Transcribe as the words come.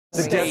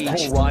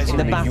stage in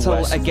the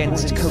battle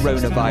against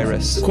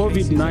coronavirus.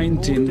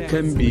 COVID-19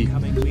 can be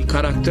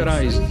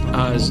characterized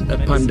as a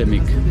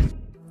pandemic.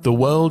 The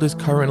world is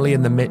currently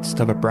in the midst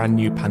of a brand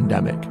new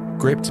pandemic,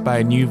 gripped by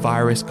a new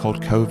virus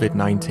called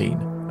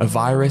COVID-19, a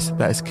virus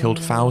that has killed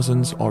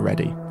thousands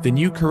already. The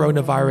new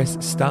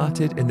coronavirus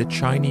started in the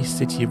Chinese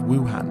city of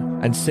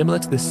Wuhan, and similar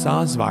to the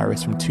SARS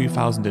virus from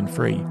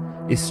 2003,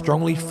 is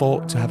strongly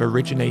thought to have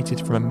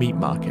originated from a meat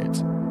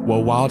market,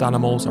 where wild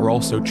animals are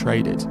also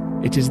traded.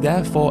 It is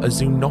therefore a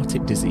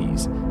zoonotic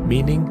disease,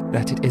 meaning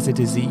that it is a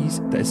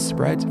disease that is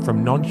spread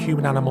from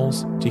non-human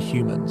animals to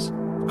humans.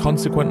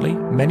 Consequently,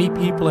 many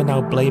people are now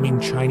blaming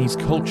Chinese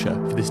culture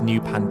for this new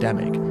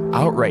pandemic,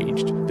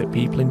 outraged that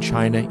people in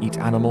China eat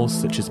animals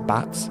such as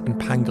bats and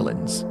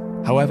pangolins.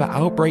 However,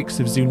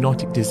 outbreaks of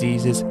zoonotic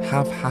diseases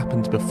have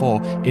happened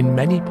before in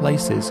many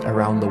places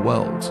around the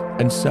world.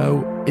 And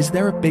so, is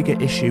there a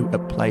bigger issue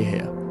at play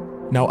here?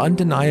 Now,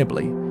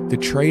 undeniably, the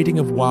trading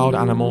of wild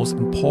animals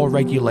and poor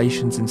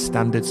regulations and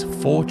standards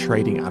for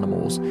trading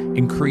animals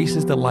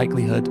increases the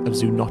likelihood of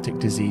zoonotic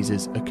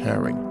diseases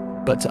occurring.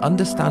 But to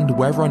understand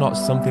whether or not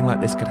something like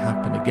this could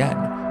happen again,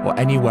 or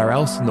anywhere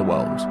else in the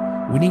world,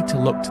 we need to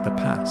look to the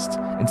past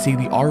and see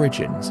the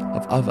origins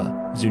of other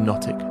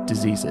zoonotic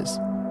diseases.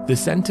 The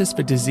Centers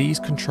for Disease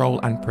Control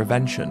and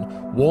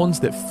Prevention warns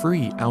that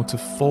 3 out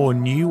of 4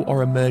 new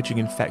or emerging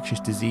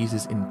infectious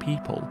diseases in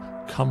people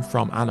come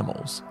from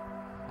animals.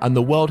 And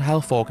the World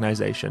Health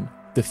Organization,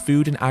 the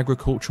Food and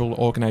Agricultural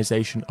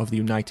Organization of the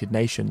United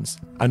Nations,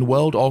 and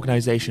World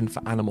Organization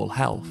for Animal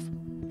Health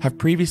have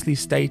previously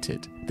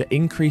stated that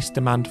increased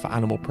demand for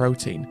animal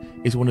protein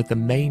is one of the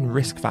main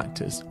risk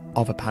factors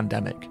of a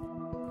pandemic.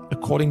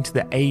 According to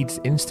the AIDS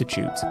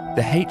Institute,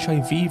 the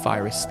HIV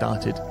virus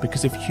started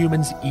because of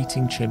humans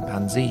eating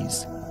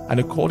chimpanzees, and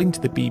according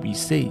to the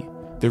BBC,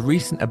 the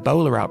recent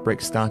Ebola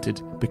outbreak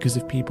started because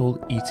of people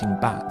eating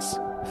bats.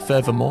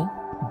 Furthermore,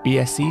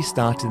 BSE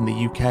started in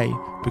the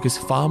UK because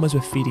farmers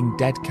were feeding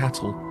dead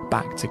cattle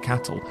back to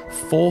cattle,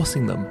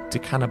 forcing them to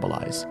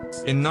cannibalize.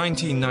 In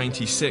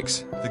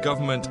 1996, the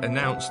government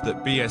announced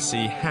that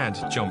BSE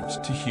had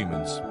jumped to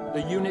humans.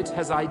 The unit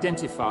has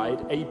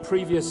identified a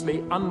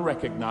previously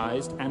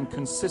unrecognised and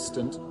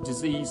consistent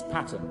disease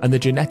pattern. And the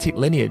genetic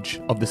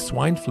lineage of the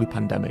swine flu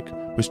pandemic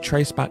was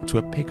traced back to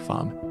a pig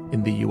farm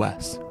in the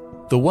US.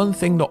 The one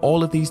thing that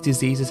all of these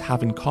diseases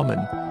have in common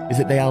is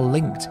that they are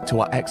linked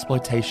to our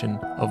exploitation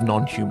of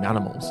non-human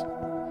animals.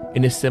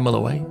 In a similar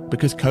way,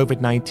 because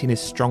COVID-19 is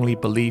strongly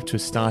believed to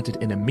have started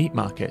in a meat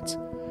market,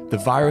 the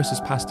virus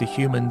was passed to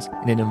humans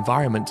in an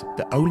environment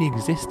that only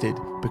existed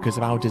because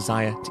of our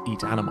desire to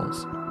eat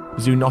animals.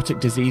 Zoonotic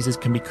diseases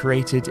can be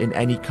created in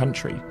any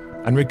country,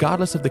 and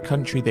regardless of the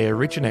country they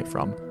originate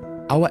from,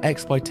 our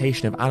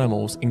exploitation of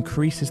animals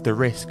increases the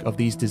risk of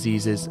these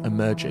diseases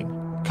emerging.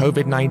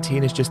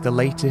 COVID-19 is just the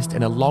latest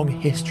in a long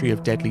history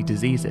of deadly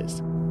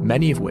diseases,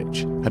 many of which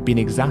have been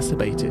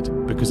exacerbated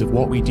because of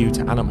what we do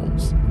to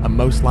animals, and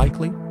most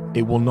likely,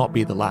 it will not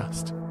be the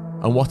last.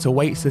 And what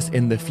awaits us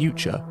in the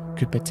future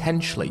could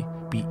potentially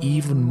be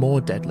even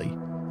more deadly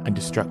and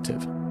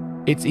destructive.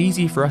 It's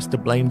easy for us to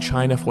blame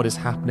China for what is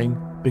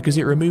happening because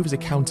it removes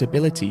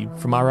accountability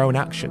from our own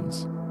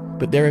actions.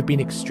 But there have been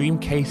extreme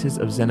cases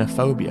of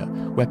xenophobia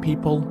where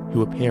people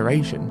who appear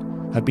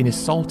Asian have been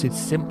assaulted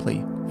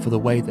simply for the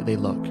way that they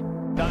look.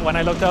 When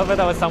I looked over,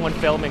 there was someone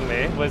filming me.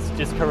 It was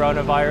just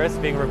coronavirus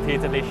being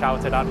repeatedly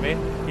shouted at me.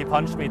 He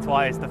punched me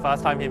twice. The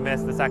first time he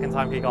missed, the second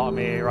time he got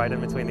me right in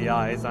between the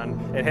eyes, and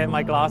it hit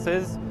my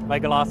glasses. My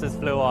glasses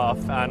flew off,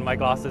 and my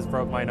glasses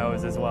broke my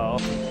nose as well.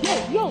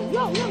 Speaking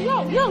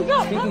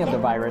of the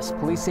virus,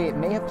 police say it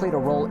may have played a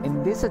role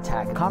in this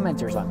attack.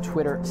 Commenters on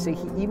Twitter say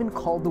he even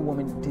called the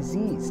woman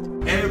diseased.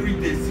 Every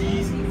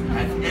disease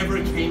has ever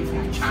came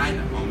from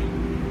China,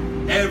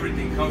 homie.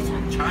 Everything comes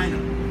from China.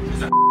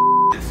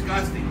 It's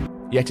disgusting.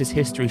 Yet as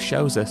history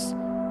shows us,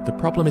 the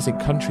problem isn't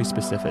country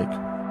specific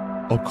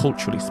or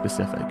culturally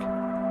specific.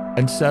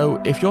 And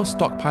so, if you're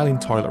stockpiling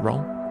toilet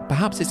roll,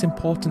 perhaps it's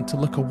important to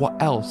look at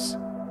what else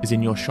is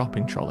in your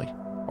shopping trolley.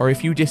 Or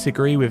if you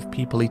disagree with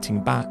people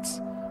eating bats,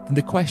 then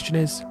the question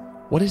is,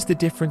 what is the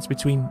difference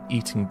between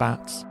eating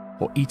bats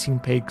or eating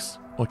pigs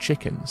or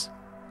chickens?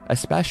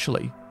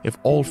 Especially if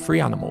all 3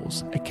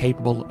 animals are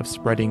capable of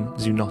spreading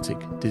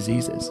zoonotic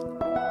diseases.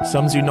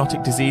 Some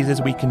zoonotic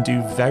diseases we can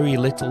do very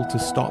little to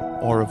stop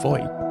or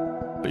avoid,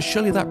 but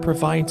surely that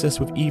provides us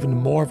with even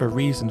more of a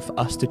reason for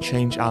us to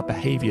change our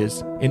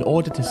behaviours in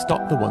order to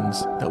stop the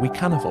ones that we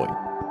can avoid,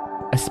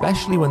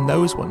 especially when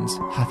those ones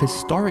have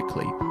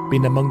historically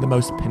been among the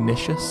most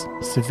pernicious,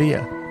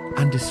 severe,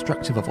 and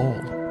destructive of all.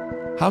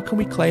 How can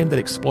we claim that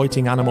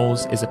exploiting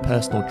animals is a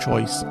personal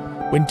choice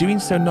when doing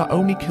so not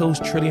only kills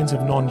trillions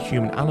of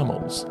non-human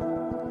animals,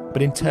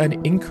 but in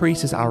turn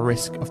increases our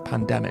risk of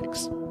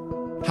pandemics?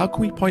 How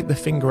can we point the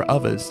finger at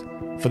others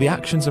for the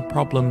actions and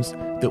problems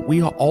that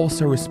we are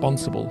also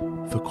responsible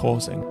for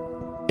causing?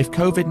 If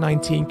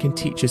COVID-19 can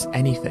teach us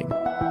anything,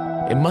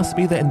 it must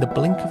be that in the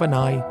blink of an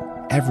eye,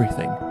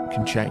 everything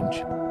can change.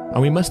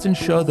 And we must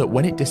ensure that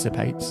when it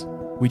dissipates,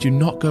 we do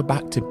not go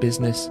back to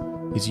business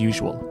as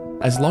usual.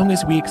 As long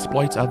as we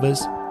exploit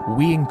others,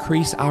 we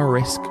increase our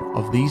risk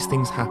of these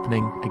things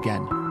happening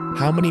again.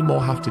 How many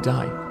more have to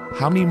die?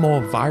 How many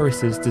more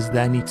viruses does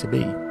there need to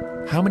be?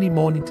 How many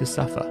more need to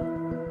suffer?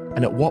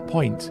 And at what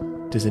point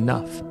does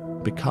enough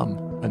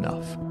become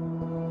enough?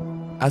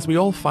 As we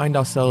all find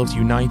ourselves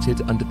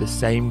united under the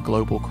same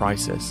global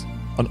crisis,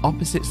 on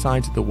opposite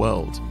sides of the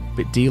world,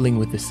 but dealing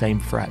with the same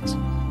threat,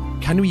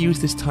 can we use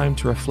this time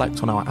to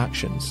reflect on our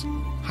actions,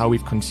 how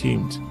we've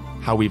consumed,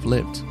 how we've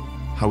lived,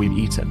 how we've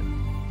eaten?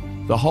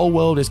 The whole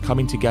world is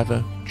coming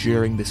together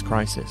during this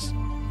crisis.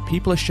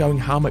 People are showing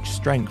how much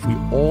strength we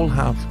all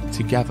have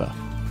together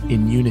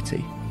in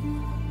unity.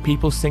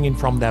 People singing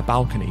from their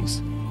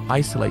balconies,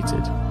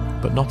 isolated,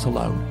 but not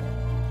alone.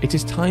 It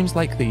is times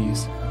like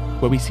these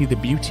where we see the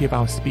beauty of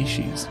our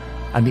species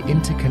and the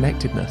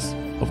interconnectedness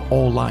of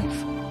all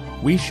life.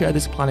 We share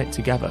this planet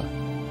together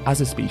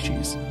as a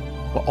species,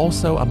 but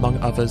also among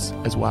others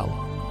as well.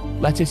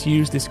 Let us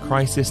use this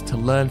crisis to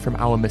learn from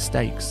our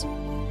mistakes.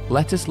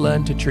 Let us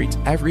learn to treat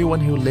everyone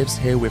who lives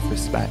here with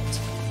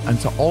respect, and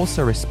to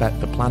also respect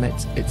the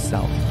planet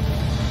itself.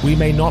 We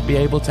may not be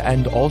able to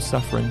end all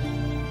suffering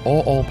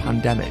or all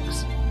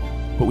pandemics,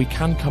 but we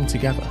can come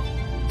together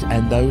to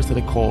end those that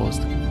are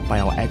caused by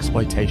our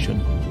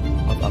exploitation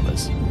of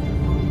others.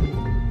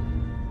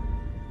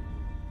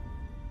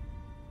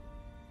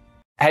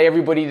 Hey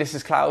everybody, this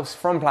is Klaus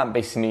from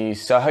Plant-Based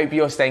News. So I hope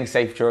you're staying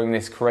safe during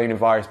this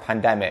coronavirus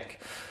pandemic.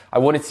 I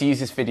wanted to use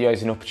this video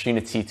as an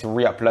opportunity to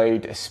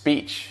re-upload a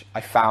speech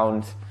I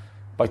found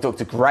by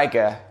Dr.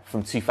 Greger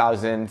from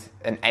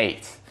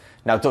 2008.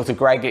 Now, Dr.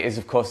 Greger is,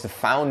 of course, the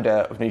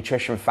founder of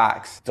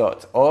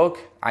nutritionfacts.org,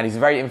 and he's a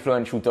very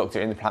influential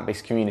doctor in the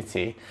plant-based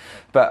community.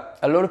 But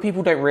a lot of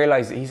people don't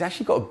realize that he's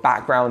actually got a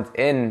background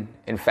in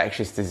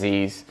infectious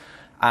disease.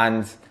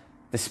 And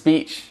the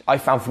speech I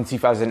found from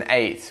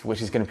 2008,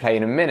 which is going to play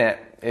in a minute,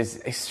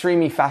 is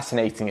extremely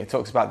fascinating. It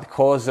talks about the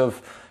cause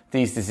of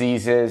these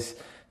diseases,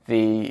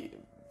 the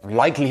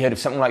likelihood of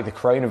something like the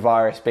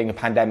coronavirus being a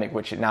pandemic,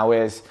 which it now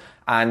is,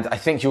 and I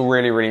think you'll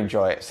really, really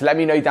enjoy it. So let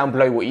me know down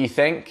below what you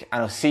think,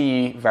 and I'll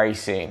see you very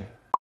soon.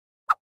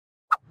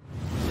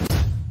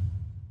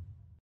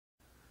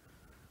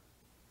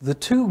 The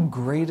two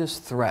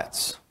greatest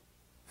threats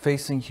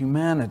facing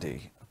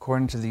humanity,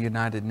 according to the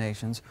United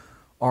Nations,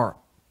 are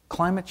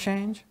climate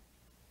change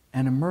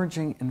and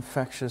emerging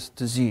infectious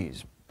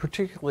disease,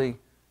 particularly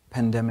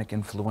pandemic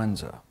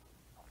influenza.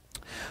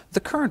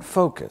 The current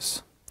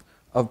focus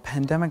of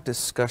pandemic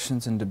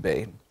discussions and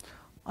debate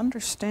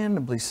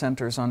understandably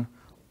centers on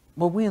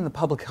what we in the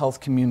public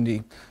health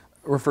community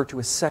refer to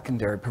as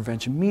secondary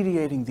prevention,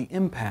 mediating the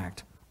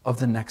impact of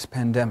the next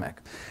pandemic.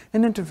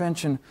 An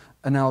intervention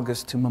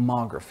analogous to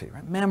mammography.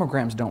 Right?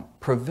 Mammograms don't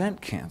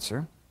prevent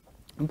cancer,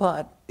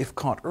 but if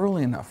caught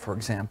early enough, for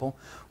example,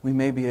 we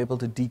may be able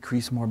to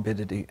decrease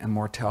morbidity and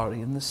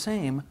mortality, and the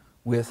same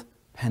with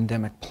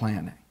pandemic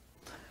planning.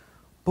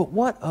 But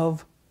what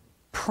of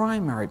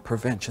primary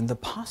prevention, the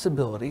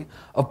possibility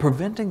of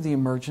preventing the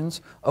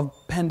emergence of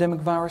pandemic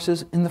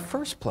viruses in the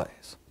first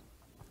place?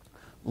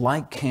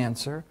 Like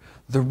cancer,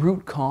 the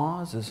root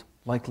cause is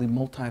likely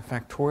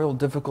multifactorial,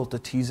 difficult to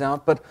tease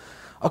out, but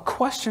a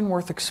question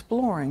worth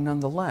exploring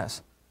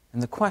nonetheless,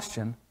 and the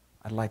question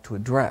I'd like to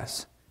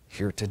address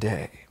here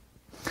today.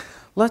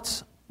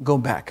 Let's go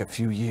back a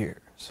few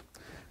years.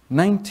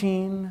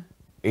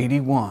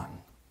 1981.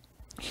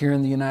 Here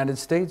in the United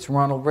States,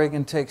 Ronald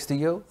Reagan takes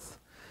the oath.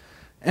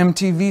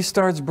 MTV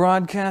starts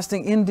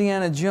broadcasting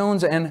Indiana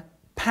Jones and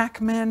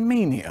Pac-Man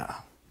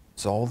mania.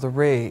 It's all the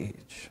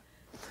rage.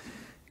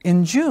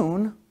 In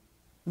June,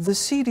 the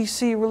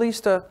CDC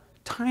released a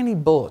tiny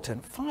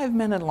bulletin. 5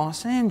 men in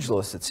Los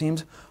Angeles, it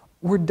seems,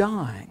 were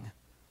dying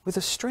with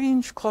a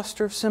strange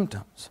cluster of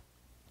symptoms.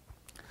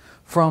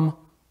 From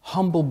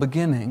humble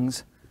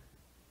beginnings,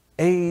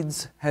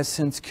 AIDS has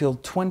since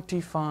killed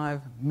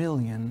 25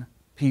 million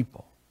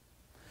people.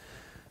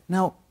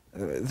 Now,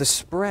 the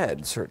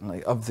spread,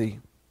 certainly, of the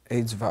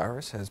AIDS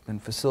virus has been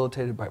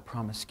facilitated by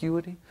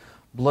promiscuity,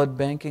 blood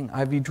banking,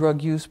 IV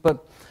drug use,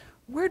 but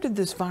where did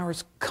this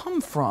virus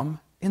come from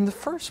in the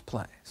first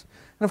place?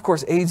 And of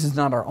course, AIDS is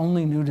not our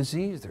only new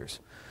disease. There's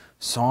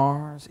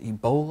SARS,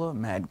 Ebola,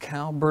 mad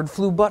cow, bird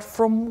flu, but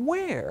from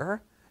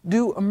where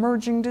do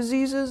emerging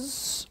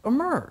diseases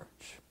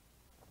emerge?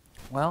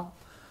 Well,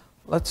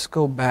 let's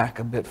go back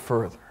a bit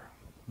further,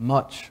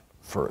 much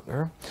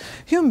further.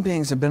 Human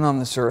beings have been on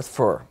this earth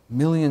for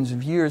millions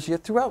of years,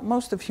 yet throughout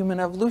most of human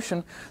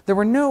evolution, there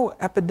were no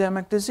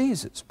epidemic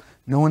diseases.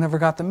 No one ever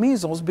got the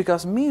measles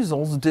because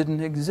measles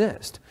didn't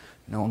exist.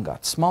 No one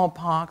got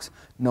smallpox,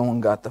 no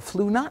one got the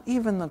flu, not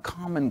even the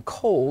common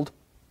cold,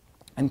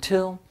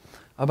 until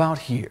about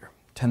here,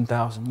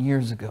 10,000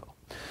 years ago.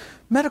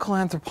 Medical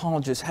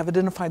anthropologists have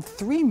identified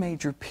 3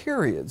 major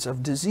periods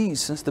of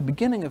disease since the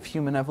beginning of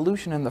human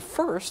evolution, and the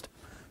first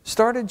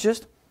started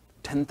just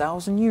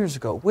 10,000 years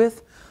ago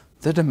with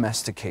the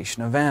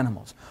domestication of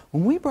animals.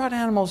 When we brought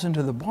animals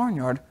into the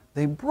barnyard,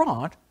 they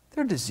brought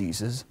their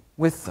diseases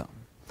with them.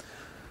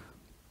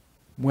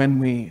 When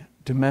we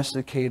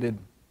domesticated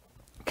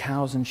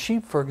cows and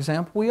sheep, for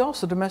example, we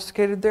also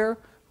domesticated their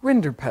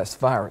rinderpest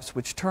virus,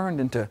 which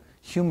turned into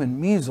human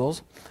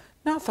measles,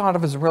 now thought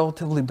of as a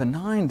relatively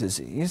benign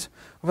disease.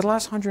 Over the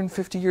last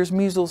 150 years,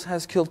 measles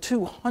has killed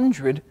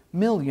 200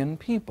 million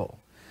people.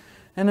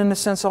 And in a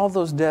sense, all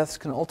those deaths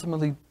can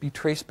ultimately be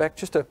traced back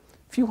just a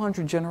few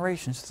hundred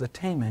generations to the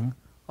taming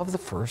of the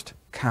first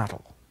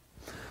cattle.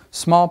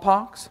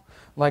 Smallpox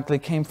likely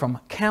came from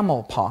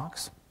camel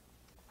pox.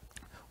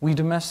 We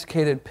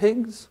domesticated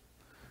pigs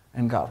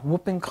and got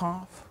whooping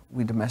cough.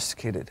 We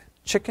domesticated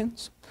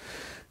chickens,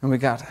 and we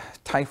got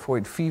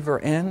typhoid fever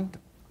and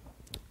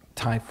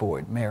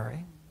typhoid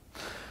Mary,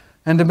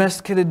 and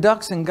domesticated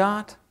ducks and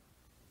got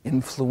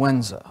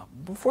influenza.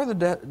 Before the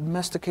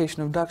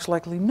domestication of ducks,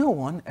 likely no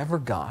one ever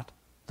got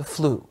the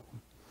flu.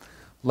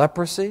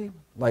 Leprosy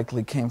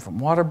likely came from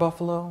water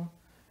buffalo,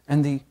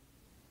 and the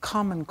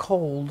common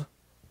cold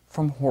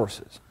from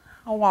horses.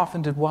 How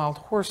often did wild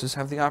horses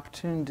have the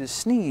opportunity to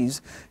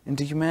sneeze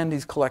into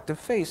humanity's collective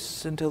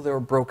face until they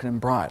were broken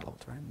and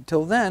bridled? Right?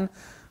 Until then,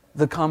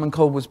 the common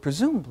cold was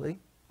presumably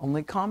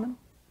only common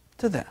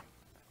to them.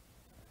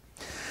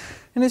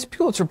 In his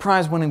Pulitzer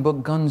Prize-winning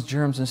book, Guns,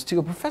 Germs, and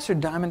Steel, Professor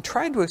Diamond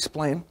tried to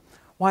explain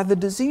why the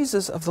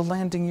diseases of the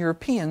landing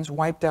Europeans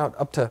wiped out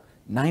up to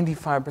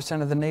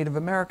 95% of the Native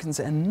Americans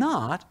and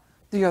not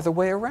the other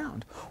way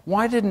around.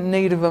 Why didn't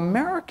Native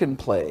American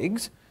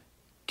plagues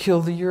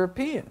kill the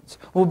Europeans?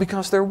 Well,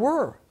 because there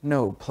were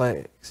no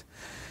plagues.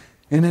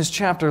 In his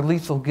chapter,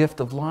 Lethal Gift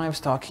of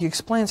Livestock, he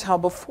explains how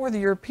before the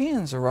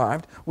Europeans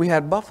arrived, we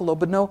had buffalo,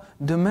 but no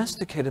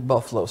domesticated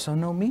buffalo, so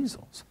no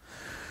measles.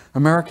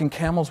 American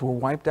camels were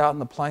wiped out in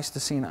the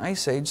Pleistocene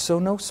Ice Age, so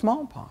no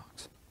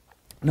smallpox.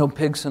 No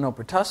pigs, so no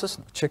pertussis,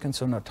 no chickens,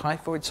 so no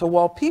typhoid. So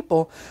while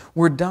people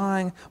were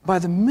dying by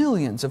the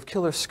millions of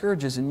killer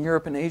scourges in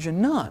Europe and Asia,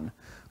 none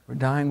were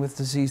dying with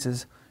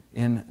diseases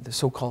in the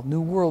so-called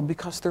New World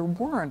because there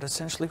weren't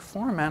essentially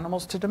farm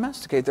animals to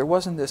domesticate. There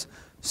wasn't this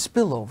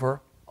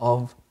spillover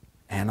of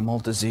animal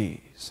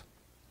disease.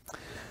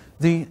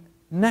 The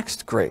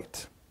next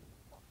great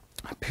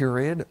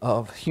period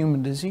of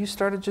human disease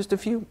started just a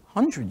few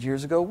hundred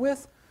years ago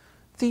with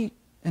the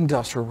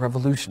Industrial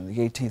Revolution of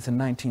the 18th and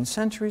 19th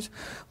centuries,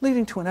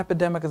 leading to an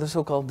epidemic of the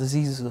so-called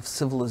diseases of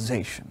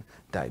civilization: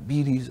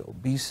 diabetes,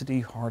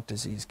 obesity, heart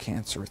disease,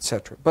 cancer,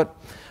 etc. But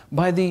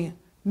by the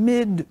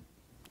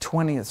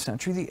mid-20th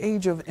century, the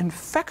age of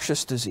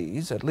infectious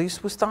disease, at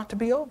least, was thought to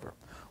be over.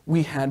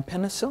 We had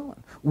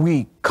penicillin.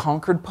 We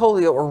conquered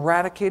polio,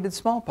 eradicated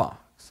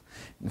smallpox.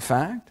 In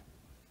fact,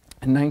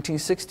 in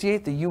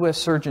 1968, the U.S.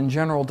 Surgeon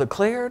General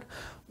declared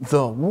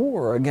the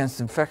war against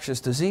infectious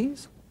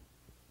disease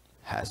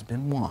has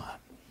been won.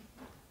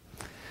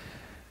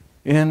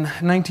 In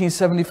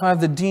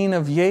 1975, the dean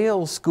of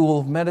Yale School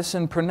of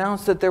Medicine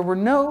pronounced that there were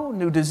no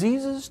new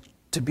diseases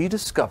to be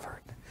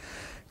discovered,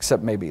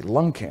 except maybe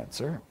lung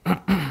cancer.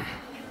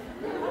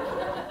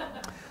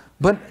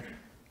 But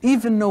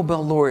even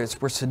Nobel laureates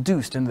were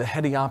seduced into the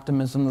heady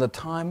optimism of the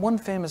time. One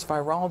famous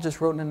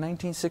virologist wrote in a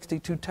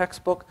 1962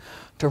 textbook,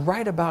 to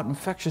write about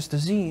infectious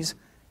disease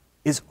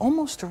is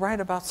almost to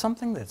write about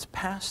something that's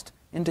passed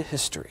into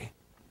history.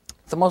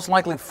 The most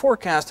likely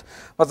forecast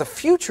about the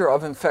future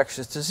of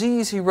infectious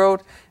disease, he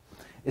wrote,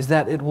 is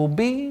that it will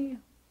be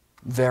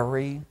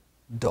very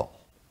dull.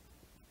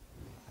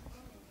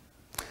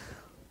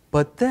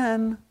 But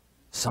then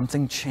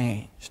something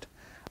changed.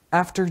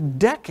 After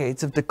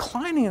decades of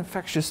declining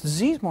infectious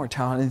disease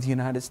mortality in the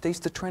United States,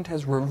 the trend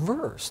has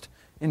reversed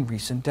in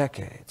recent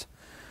decades.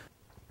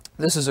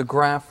 This is a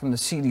graph from the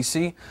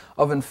CDC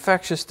of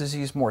infectious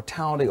disease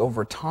mortality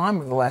over time,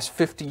 over the last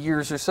 50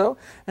 years or so.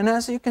 And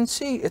as you can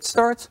see, it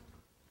starts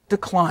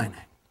declining,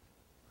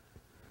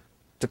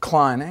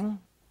 declining,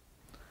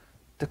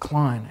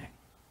 declining,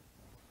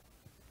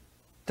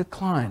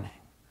 declining.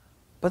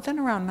 But then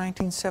around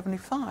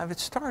 1975, it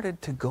started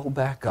to go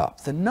back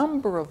up. The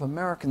number of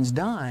Americans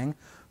dying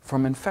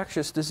from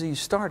infectious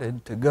disease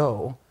started to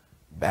go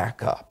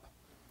back up.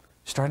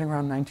 Starting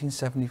around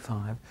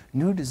 1975,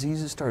 new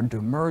diseases started to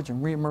emerge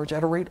and reemerge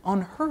at a rate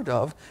unheard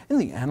of in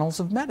the annals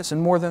of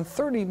medicine. More than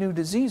 30 new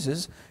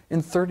diseases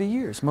in 30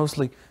 years,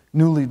 mostly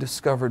newly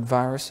discovered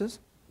viruses.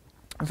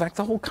 In fact,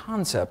 the whole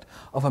concept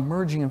of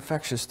emerging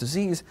infectious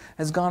disease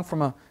has gone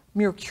from a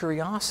mere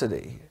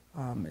curiosity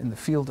in the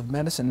field of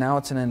medicine. Now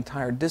it's an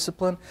entire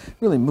discipline,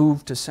 really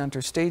moved to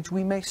center stage.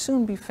 We may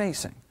soon be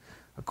facing,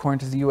 according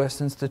to the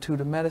U.S.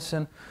 Institute of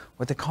Medicine,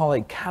 what they call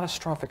a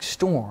catastrophic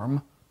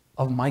storm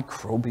of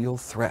microbial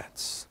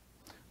threats.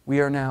 We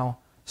are now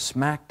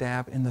smack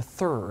dab in the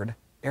third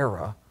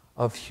era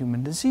of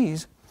human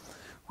disease,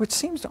 which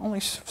seems to only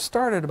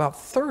started about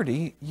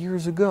 30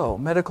 years ago.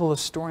 Medical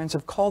historians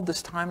have called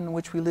this time in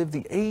which we live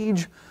the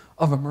age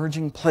of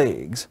emerging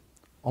plagues,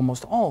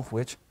 almost all of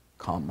which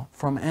come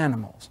from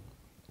animals.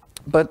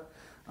 But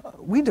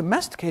we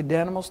domesticated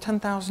animals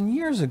 10,000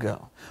 years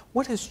ago.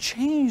 What has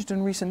changed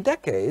in recent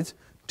decades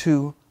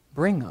to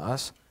bring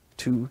us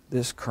to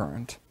this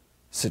current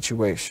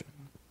situation?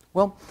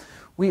 Well,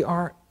 we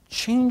are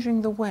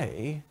changing the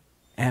way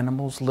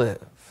animals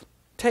live.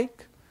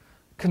 Take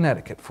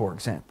Connecticut, for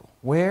example.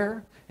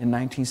 where in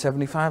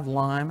 1975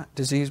 Lyme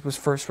disease was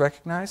first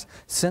recognized,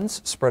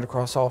 since spread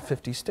across all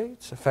 50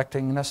 states,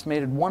 affecting an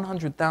estimated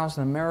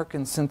 100,000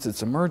 Americans since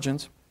its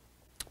emergence.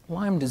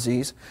 Lyme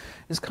disease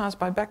is caused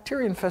by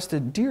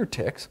bacteria-infested deer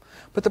ticks,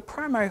 but the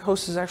primary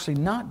host is actually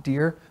not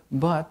deer,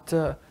 but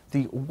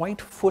the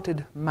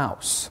white-footed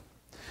mouse.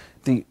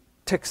 The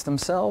ticks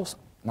themselves,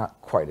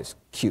 not quite as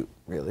cute,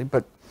 really,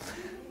 but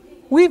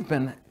we've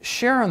been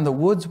sharing the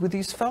woods with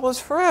these fellas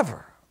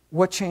forever.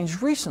 What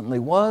changed recently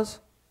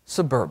was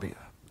suburbia.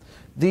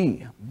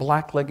 The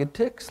black-legged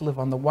ticks live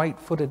on the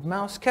white-footed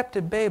mouse, kept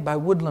at bay by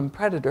woodland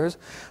predators,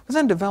 but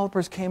then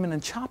developers came in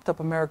and chopped up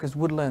America's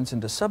woodlands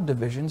into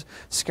subdivisions,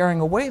 scaring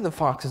away the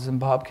foxes and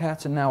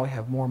bobcats, and now we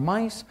have more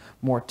mice,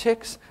 more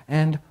ticks,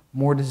 and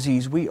more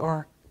disease. We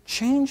are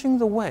changing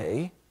the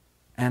way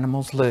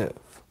animals live.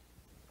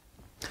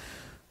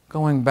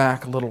 Going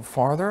back a little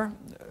farther,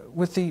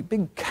 with the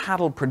big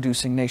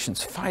cattle-producing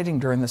nations fighting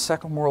during the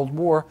Second World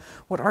War,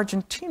 what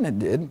Argentina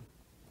did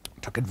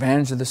took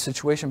advantage of the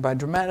situation by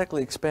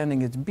dramatically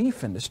expanding its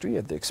beef industry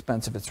at the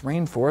expense of its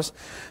rainforest.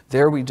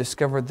 There we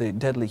discovered the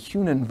deadly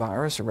Hunan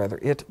virus, or rather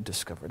it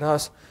discovered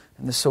us,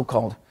 and the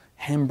so-called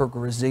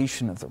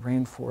hamburgerization of the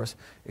rainforest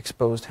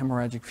exposed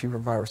hemorrhagic fever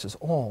viruses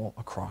all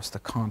across the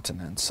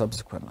continent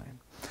subsequently.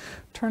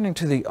 Turning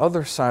to the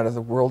other side of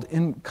the world,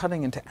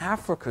 cutting into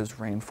Africa's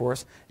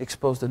rainforest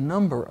exposed a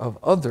number of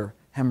other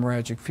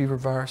hemorrhagic fever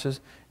viruses,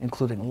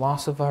 including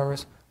Lassa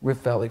virus,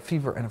 Rift Valley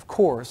fever, and of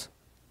course,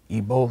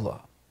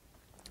 Ebola.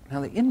 Now,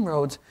 the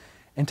inroads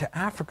into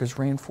Africa's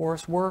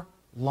rainforest were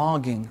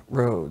logging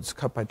roads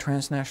cut by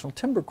transnational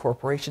timber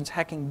corporations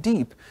hacking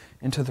deep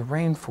into the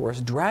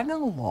rainforest, dragging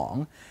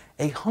along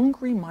a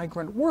hungry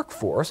migrant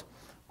workforce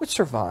which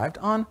survived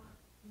on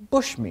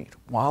bushmeat,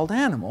 wild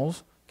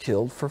animals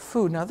killed for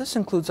food. Now, this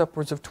includes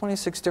upwards of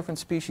 26 different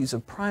species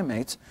of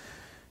primates,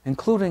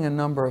 including a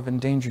number of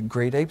endangered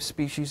great ape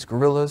species,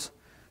 gorillas,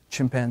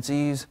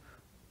 chimpanzees,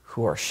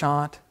 who are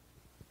shot,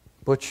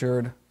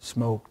 butchered,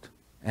 smoked,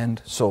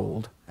 and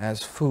sold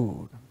as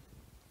food.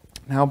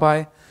 Now,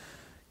 by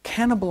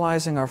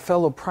cannibalizing our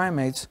fellow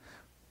primates,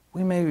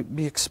 we may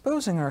be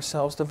exposing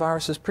ourselves to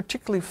viruses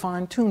particularly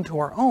fine-tuned to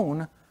our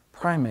own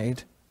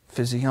primate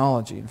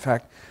physiology. In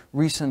fact,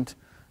 recent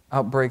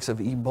outbreaks of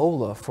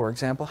Ebola, for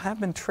example, have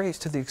been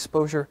traced to the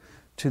exposure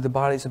to the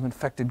bodies of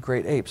infected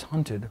great apes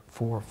hunted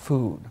for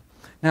food.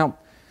 Now,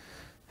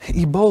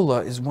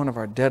 Ebola is one of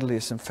our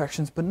deadliest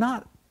infections, but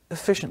not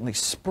efficiently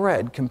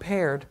spread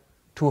compared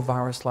to a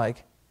virus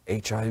like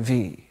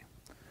HIV.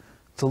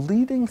 The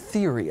leading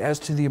theory as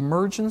to the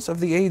emergence of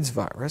the AIDS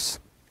virus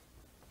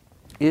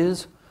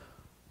is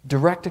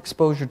direct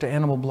exposure to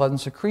animal blood and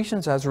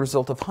secretions as a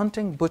result of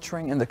hunting,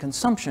 butchering, and the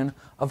consumption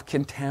of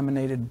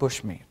contaminated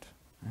bushmeat.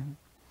 Right?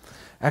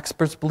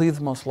 Experts believe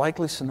the most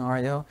likely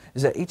scenario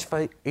is that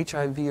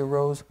HIV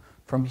arose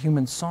from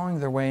humans sawing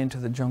their way into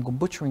the jungle,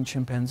 butchering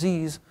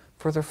chimpanzees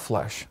for their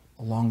flesh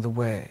along the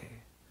way.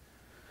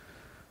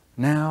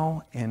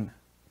 Now, in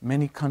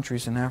many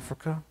countries in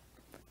Africa,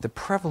 the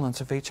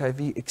prevalence of HIV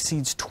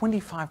exceeds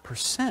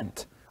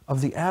 25% of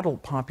the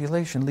adult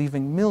population,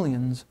 leaving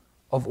millions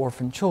of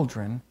orphan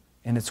children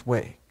in its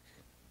wake.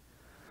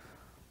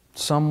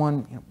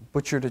 Someone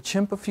butchered a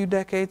chimp a few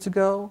decades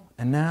ago,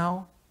 and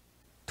now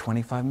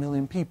 25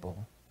 million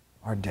people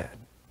are dead.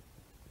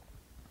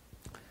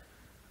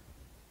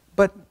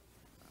 But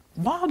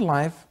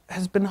wildlife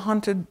has been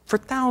hunted for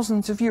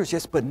thousands of years,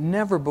 yes, but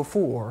never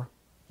before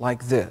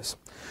like this.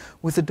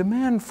 With the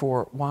demand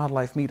for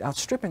wildlife meat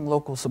outstripping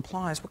local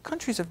supplies, what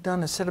countries have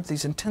done is set up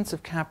these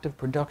intensive captive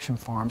production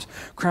farms,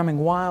 cramming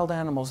wild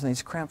animals in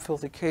these cramped,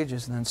 filthy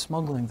cages and then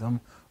smuggling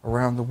them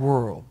around the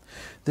world.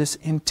 This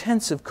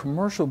intensive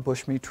commercial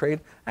bushmeat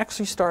trade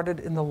actually started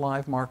in the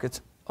live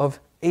markets of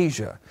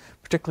Asia,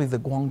 particularly the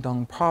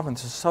Guangdong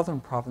province, a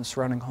southern province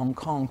surrounding Hong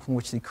Kong, from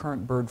which the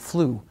current bird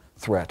flu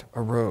threat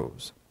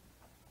arose.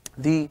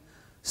 The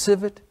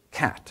civet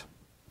cat,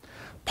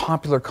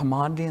 popular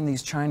commodity in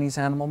these Chinese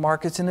animal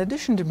markets, in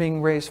addition to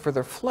being raised for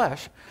their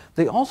flesh,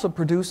 they also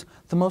produce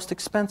the most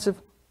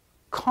expensive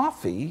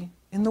coffee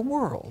in the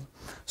world.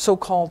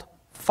 So-called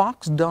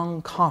fox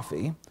dung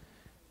coffee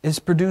is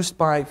produced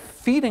by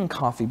feeding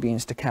coffee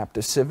beans to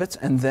captive civets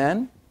and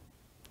then,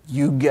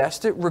 you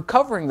guessed it,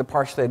 recovering the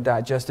partially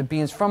digested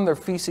beans from their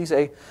feces.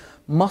 A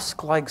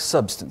musk-like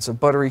substance of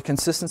buttery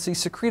consistency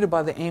secreted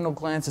by the anal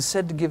glands is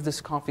said to give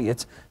this coffee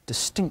its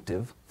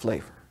distinctive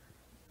flavor.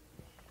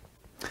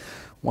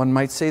 One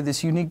might say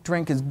this unique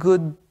drink is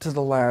good to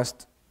the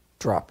last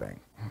dropping.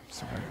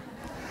 Sorry.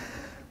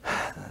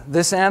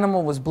 This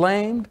animal was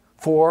blamed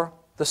for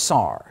the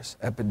SARS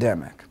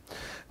epidemic.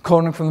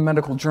 Quoting from the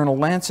medical journal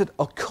Lancet,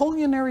 a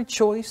culinary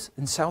choice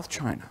in South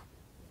China.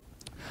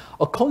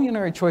 A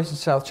culinary choice in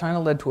South China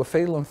led to a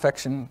fatal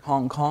infection in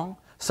Hong Kong,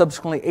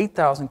 subsequently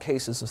 8,000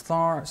 cases of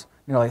SARS,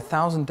 nearly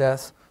 1,000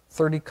 deaths,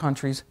 30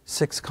 countries,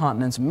 6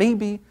 continents.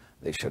 Maybe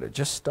they should have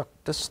just stuck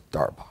to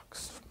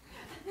Starbucks.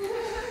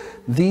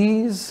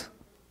 These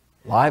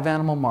live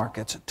animal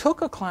markets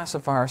took a class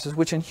of viruses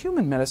which in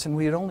human medicine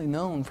we had only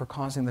known for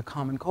causing the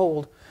common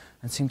cold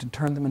and seemed to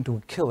turn them into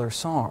a killer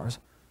SARS,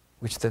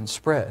 which then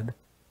spread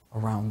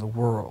around the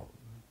world.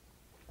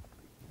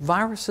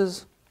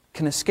 Viruses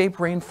can escape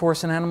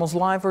rainforests and animals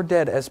live or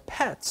dead as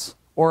pets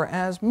or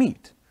as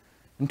meat.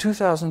 In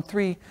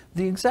 2003,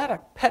 the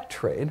exotic pet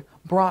trade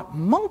brought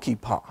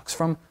monkeypox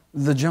from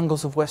the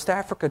jungles of West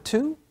Africa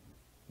to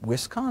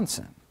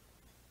Wisconsin.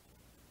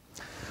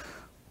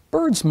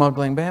 Bird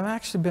smuggling may have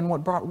actually been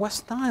what brought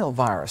West Nile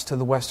virus to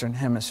the Western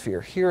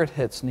Hemisphere. Here it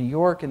hits New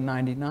York in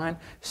 '99,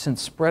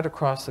 since spread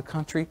across the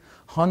country,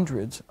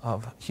 hundreds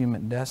of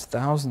human deaths,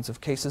 thousands of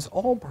cases,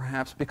 all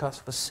perhaps because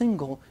of a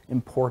single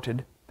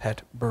imported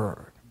pet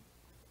bird.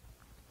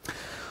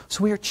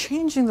 So we are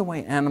changing the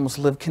way animals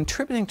live,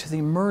 contributing to the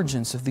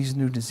emergence of these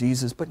new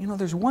diseases. But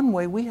there's one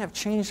way we have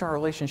changed our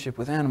relationship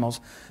with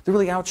animals that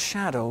really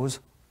outshadows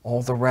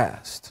all the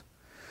rest.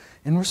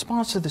 In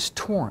response to this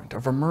torrent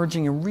of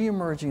emerging and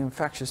re-emerging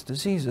infectious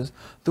diseases,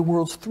 the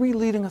world's 3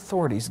 leading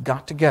authorities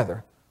got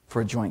together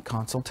for a joint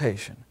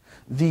consultation.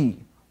 The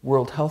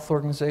World Health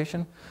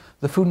Organization,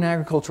 the Food and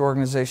Agriculture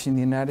Organization of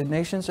the United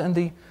Nations, and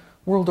the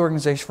World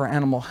Organization for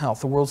Animal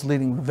Health, the world's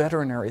leading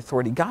veterinary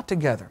authority, got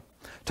together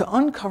to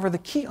uncover the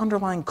key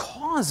underlying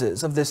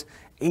causes of this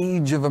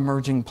age of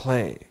emerging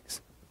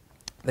plagues.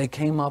 They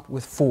came up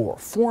with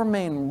four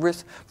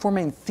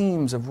main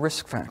themes of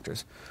risk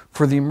factors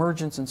for the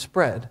emergence and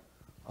spread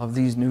of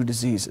these new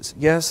diseases.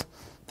 Yes,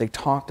 they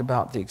talked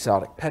about the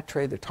exotic pet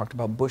trade, they talked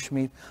about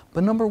bushmeat,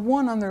 but number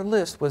 1 on their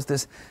list was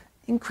this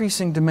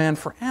increasing demand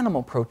for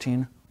animal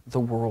protein the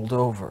world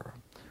over.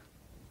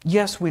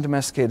 Yes, we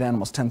domesticated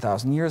animals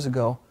 10,000 years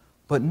ago,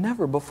 but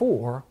never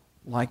before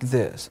like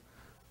this.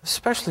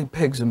 Especially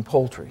pigs and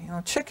poultry.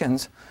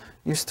 Chickens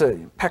used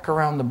to peck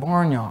around the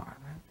barnyard.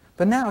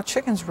 But now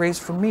chickens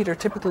raised for meat are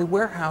typically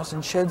warehoused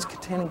in sheds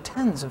containing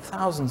tens of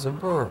thousands of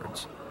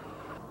birds.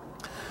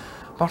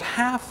 About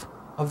half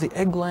of the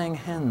egg-laying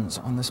hens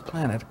on this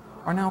planet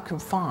are now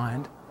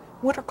confined in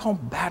what are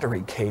called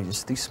battery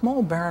cages. These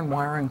small barren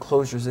wire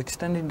enclosures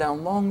extending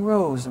down long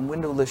rows and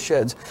windowless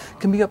sheds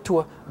can be up to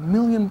 1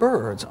 million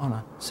birds on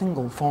a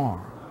single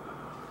farm.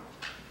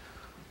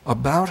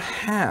 About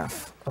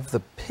half of the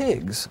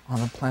pigs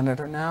on the planet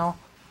are now,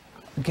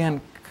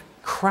 again,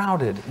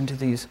 crowded into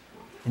these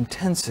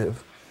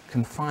intensive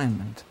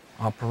confinement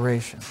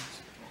operations.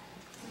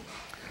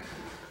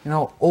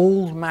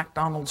 Old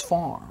McDonald's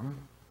farm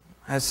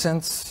has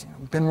since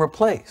been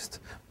replaced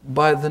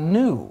by the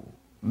new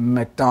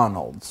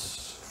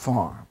McDonald's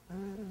farm.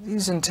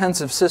 These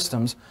intensive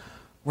systems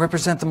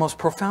represent the most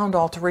profound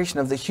alteration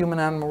of the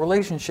human-animal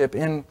relationship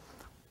in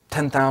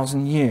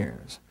 10,000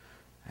 years.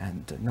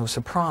 And no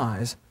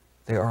surprise,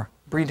 they are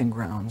breeding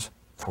grounds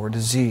for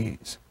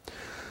disease.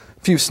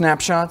 A few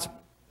snapshots.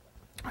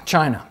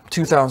 China,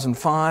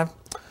 2005,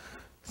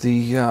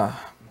 the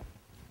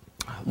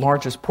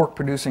largest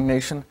pork-producing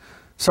nation,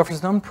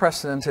 suffers an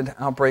unprecedented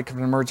outbreak of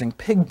an emerging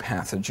pig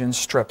pathogen,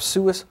 strep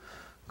suis,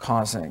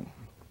 causing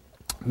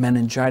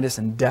meningitis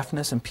and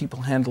deafness in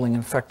people handling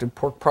infected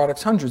pork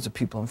products. Hundreds of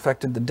people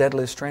infected, the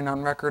deadliest strain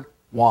on record.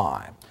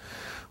 Why?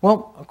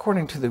 Well,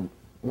 according to the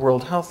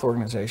World Health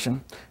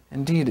Organization,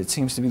 indeed, it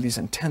seems to be these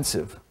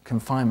intensive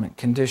confinement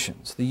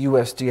conditions. The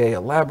USDA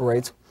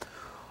elaborates,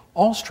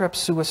 all strep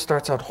suis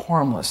starts out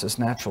harmless as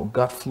natural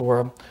gut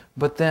flora,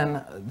 but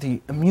then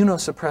the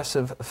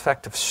immunosuppressive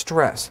effect of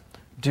stress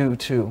due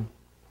to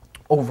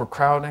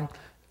overcrowding,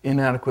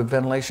 inadequate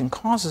ventilation,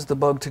 causes the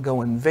bug to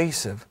go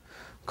invasive,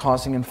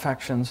 causing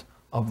infections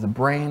of the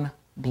brain,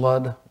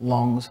 blood,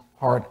 lungs,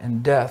 heart,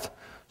 and death.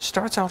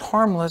 Starts out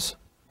harmless,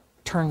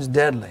 turns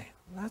deadly.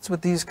 That's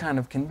what these kind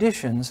of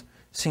conditions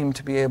seem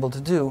to be able to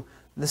do.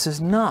 This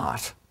is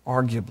not,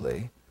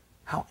 arguably,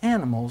 how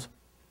animals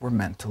were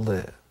meant to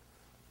live.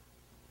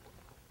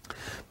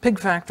 Pig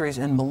factories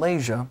in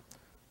Malaysia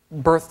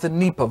birthed the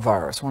Nipah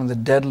virus, one of the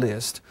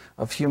deadliest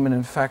of human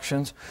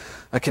infections,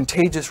 a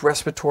contagious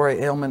respiratory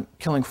ailment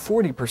killing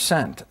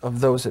 40% of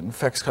those it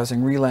infects,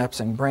 causing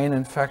relapsing brain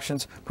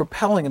infections,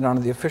 propelling it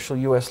onto the official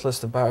U.S.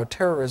 list of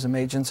bioterrorism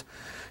agents.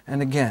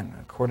 And again,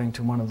 according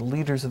to one of the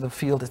leaders of the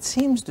field, it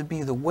seems to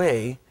be the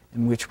way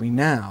in which we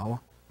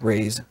now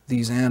raise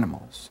these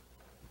animals.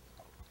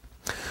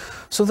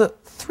 So the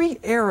 3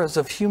 eras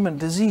of human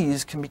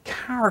disease can be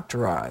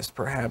characterized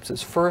perhaps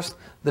as first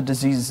the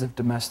diseases of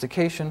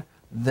domestication,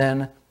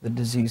 then the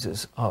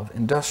diseases of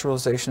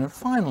industrialization, and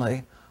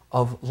finally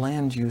of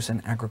land use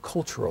and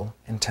agricultural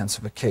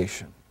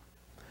intensification.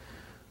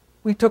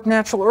 We took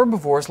natural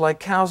herbivores like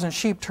cows and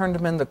sheep, turned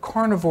them into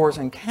carnivores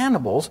and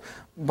cannibals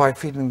by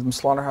feeding them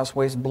slaughterhouse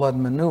waste, blood,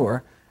 and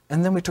manure,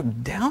 and then we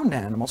took downed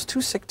animals,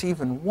 too sick to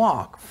even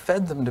walk,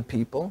 fed them to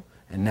people,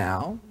 and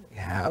now we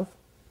have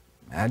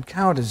mad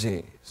cow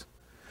disease.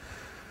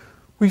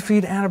 We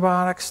feed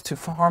antibiotics to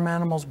farm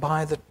animals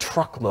by the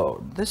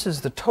truckload. This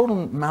is the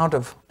total amount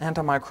of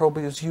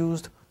antimicrobials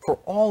used for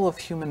all of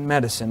human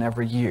medicine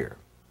every year.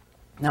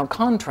 Now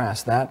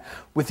contrast that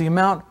with the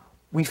amount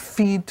we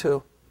feed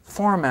to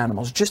farm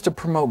animals just to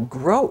promote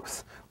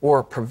growth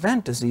or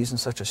prevent disease in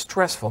such a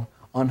stressful,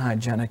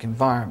 unhygienic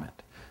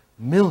environment.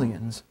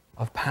 Millions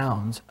of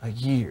pounds a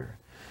year.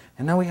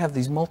 And now we have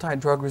these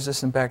multi-drug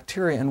resistant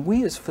bacteria, and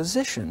we as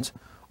physicians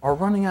are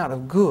running out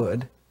of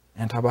good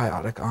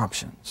antibiotic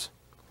options.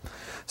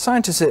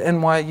 Scientists at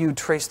NYU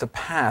traced the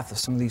path of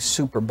some of these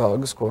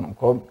superbugs, quote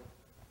unquote,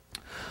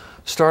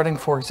 starting,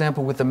 for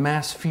example, with the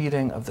mass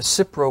feeding of the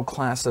Cipro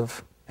class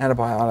of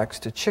antibiotics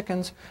to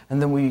chickens,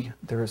 and then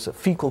there's a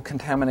fecal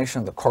contamination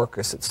of the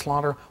carcass at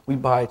slaughter. We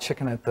buy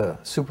chicken at the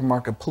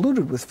supermarket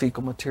polluted with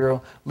fecal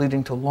material,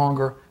 leading to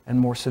longer and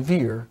more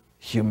severe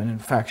human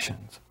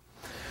infections.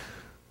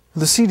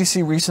 The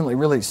CDC recently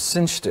really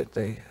cinched it.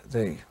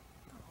 They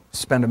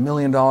spent $1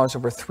 million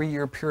over a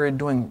 3-year period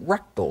doing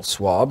rectal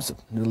swabs of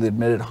newly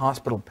admitted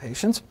hospital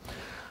patients.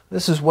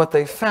 This is what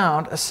they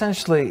found.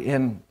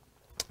 Essentially,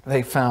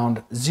 they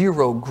found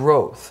zero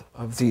growth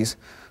of these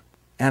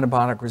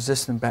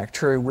antibiotic-resistant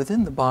bacteria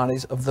within the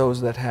bodies of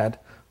those that had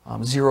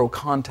zero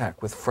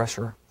contact with fresh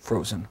or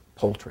frozen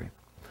poultry.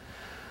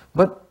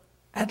 But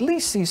at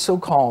least these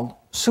so-called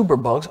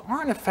superbugs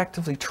aren't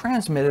effectively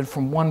transmitted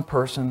from one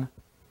person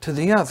to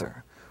the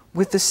other.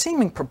 With the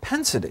seeming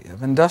propensity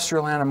of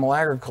industrial animal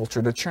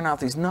agriculture to churn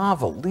out these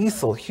novel,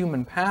 lethal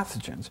human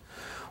pathogens,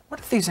 what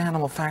if these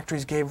animal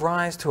factories gave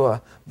rise to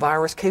a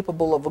virus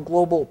capable of a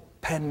global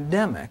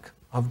pandemic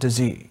of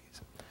disease?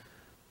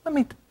 Let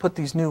me put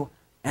these new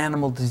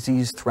animal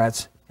disease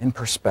threats in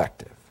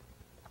perspective.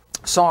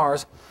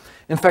 SARS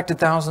infected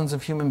thousands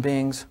of human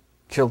beings,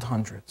 killed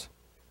hundreds.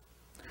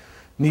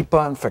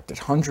 Nipah infected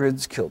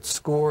hundreds, killed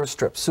scores.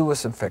 Strep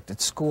suis infected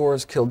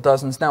scores, killed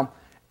dozens. Now,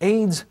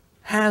 AIDS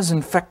has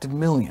infected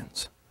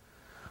millions,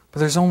 but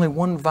there's only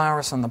one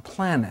virus on the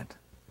planet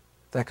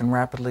that can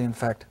rapidly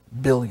infect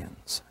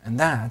billions, and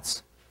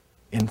that's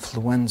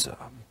influenza.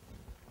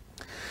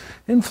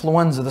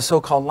 Influenza, the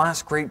so-called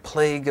last great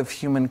plague of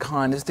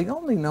humankind, is the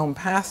only known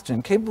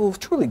pathogen capable of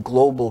truly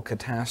global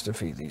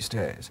catastrophe these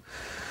days.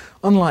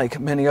 Unlike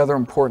many other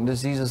important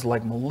diseases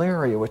like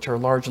malaria, which are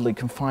largely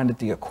confined at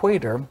the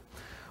equator,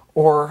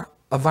 or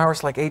a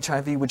virus like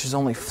HIV, which is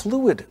only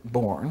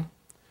fluid-borne,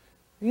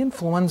 the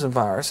influenza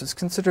virus is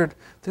considered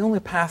the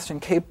only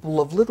pathogen capable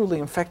of literally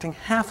infecting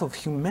half of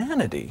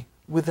humanity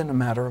within a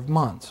matter of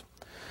months.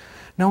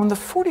 Now, in the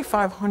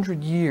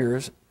 4,500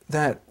 years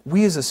that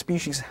we as a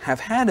species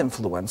have had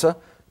influenza,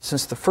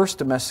 since the first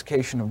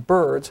domestication of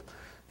birds,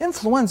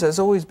 influenza has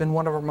always been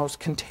one of our most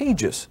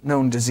contagious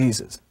known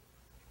diseases.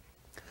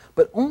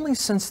 But only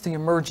since the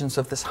emergence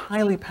of this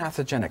highly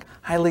pathogenic,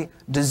 highly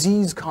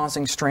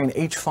disease-causing strain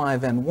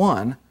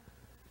H5N1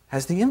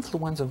 has the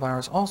influenza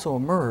virus also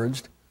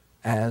emerged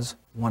as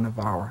one of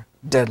our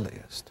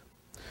deadliest.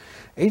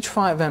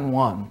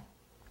 H5N1,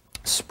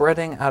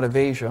 spreading out of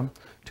Asia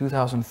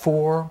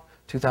 2004,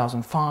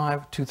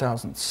 2005,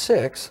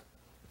 2006,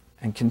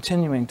 and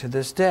continuing to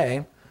this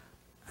day,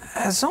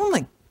 has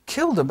only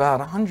killed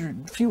about a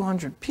few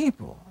hundred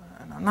people.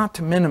 Not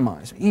to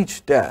minimize,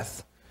 each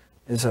death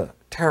is a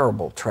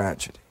terrible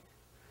tragedy.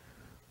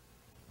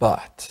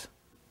 But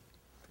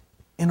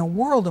in a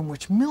world in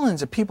which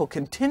millions of people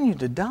continue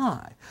to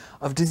die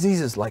of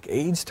diseases like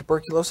AIDS,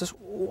 tuberculosis,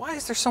 why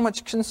is there so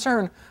much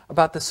concern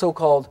about the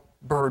so-called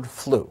bird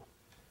flu?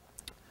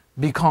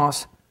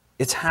 Because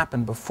it's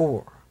happened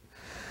before.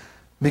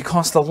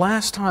 Because the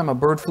last time a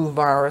bird flu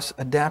virus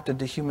adapted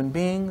to human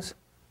beings,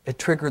 it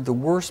triggered the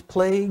worst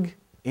plague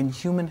in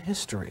human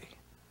history,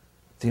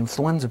 the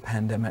influenza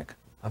pandemic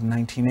of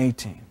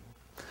 1918.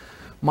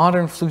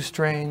 Modern flu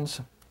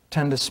strains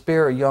tend to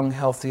spare young,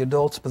 healthy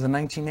adults, but the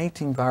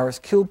 1918 virus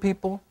killed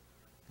people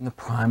in the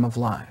prime of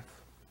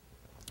life.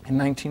 In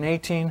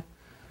 1918,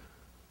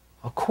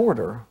 a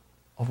quarter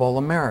of all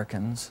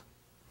Americans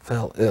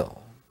fell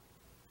ill.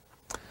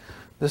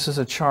 This is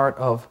a chart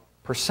of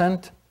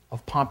percent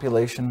of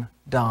population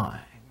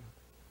dying.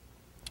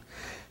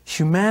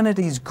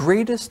 Humanity's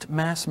greatest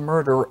mass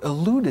murderer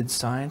eluded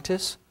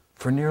scientists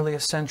for nearly a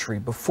century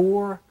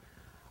before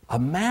a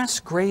mass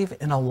grave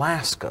in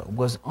Alaska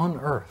was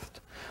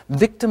unearthed.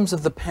 Victims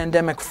of the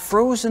pandemic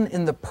frozen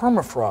in the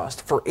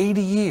permafrost for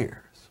 80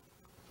 years.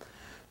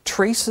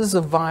 Traces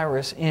of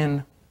virus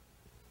in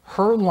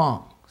her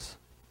lungs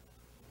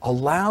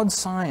allowed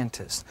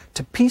scientists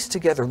to piece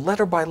together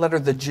letter by letter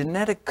the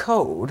genetic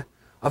code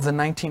of the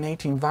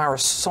 1918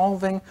 virus,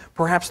 solving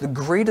perhaps the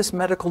greatest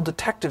medical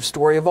detective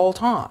story of all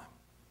time.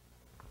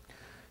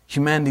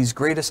 Humanity's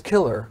greatest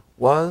killer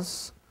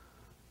was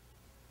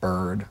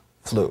bird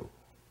flu.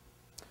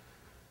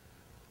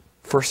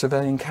 First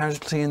civilian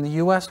casualty in the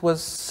U.S.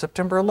 was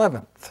September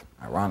 11th,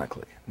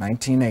 ironically,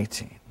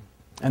 1918.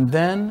 And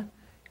then,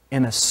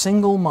 in a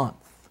single month,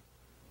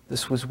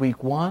 this was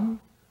week 1,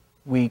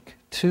 week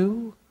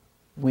 2,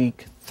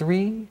 week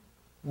 3,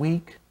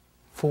 week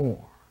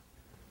 4.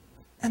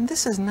 And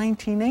this is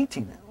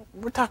 1918.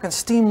 We're talking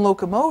steam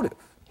locomotive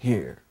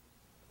here.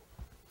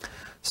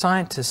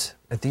 Scientists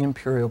at the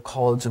Imperial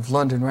College of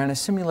London ran a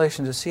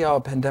simulation to see how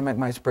a pandemic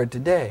might spread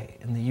today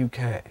in the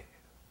UK.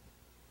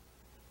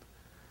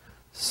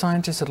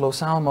 Scientists at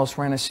Los Alamos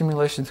ran a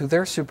simulation through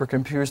their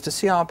supercomputers to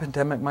see how a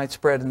pandemic might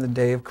spread in the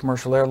day of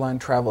commercial airline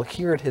travel.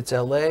 Here it hits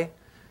LA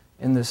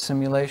in this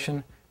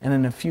simulation, and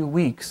in a few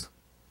weeks,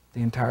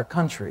 the entire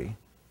country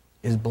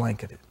is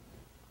blanketed.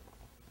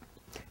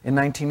 In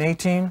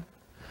 1918,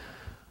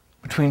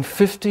 between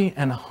 50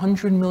 and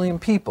 100 million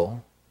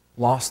people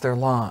lost their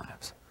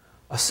lives.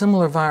 A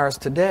similar virus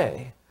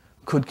today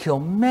could kill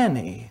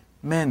many,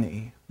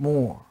 many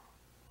more.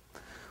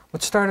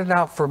 What started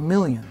out for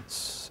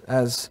millions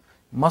as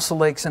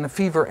muscle aches and a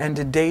fever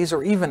ended days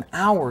or even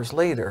hours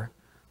later,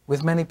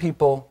 with many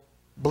people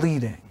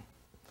bleeding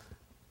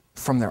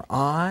from their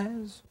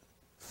eyes,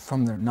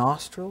 from their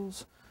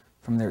nostrils,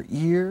 from their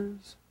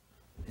ears,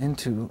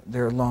 into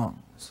their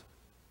lungs.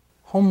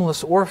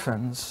 Homeless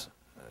orphans,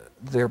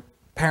 their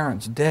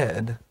parents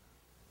dead,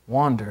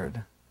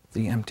 wandered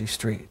the empty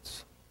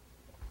streets.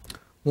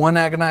 One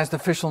agonized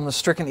official in the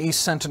stricken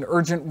East sent an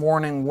urgent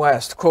warning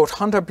west, quote,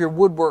 "Hunt up your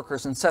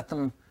woodworkers and set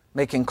them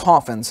making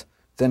coffins,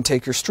 then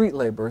take your street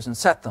laborers and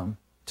set them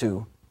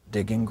to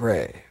digging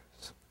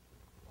graves."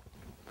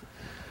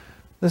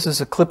 This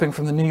is a clipping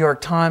from the New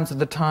York Times at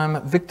the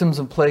time. Victims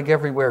of plague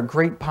everywhere,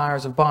 great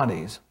piles of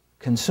bodies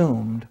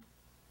consumed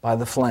by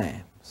the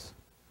flames.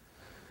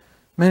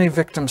 Many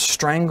victims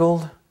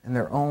strangled in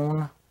their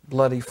own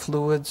bloody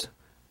fluids.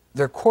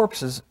 Their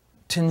corpses,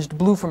 tinged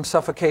blue from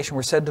suffocation,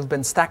 were said to have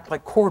been stacked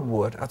like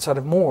cordwood outside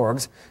of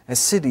morgues as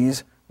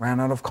cities ran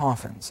out of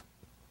coffins.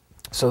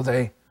 So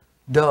they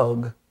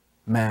dug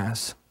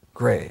mass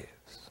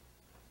graves.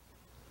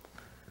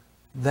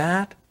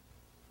 That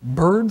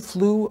bird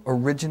flu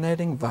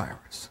originating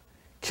virus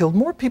killed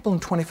more people in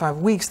 25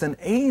 weeks than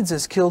AIDS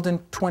has killed in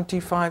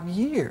 25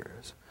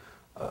 years.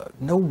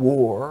 No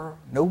war,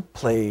 no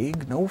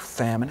plague, no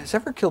famine has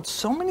ever killed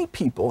so many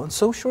people in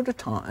so short a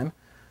time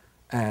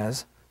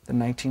as the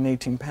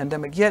 1918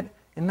 pandemic. Yet,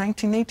 in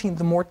 1918,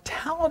 the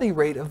mortality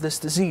rate of this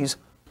disease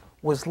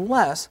was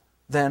less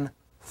than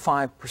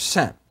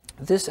 5%.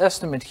 This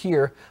estimate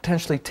here,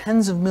 potentially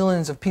tens of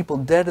millions of people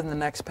dead in the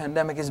next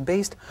pandemic, is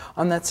based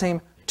on that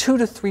same 2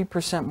 to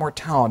 3%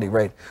 mortality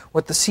rate,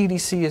 what the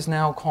CDC is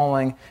now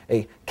calling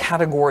a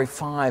Category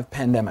 5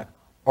 pandemic.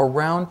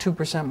 Around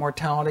 2%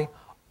 mortality,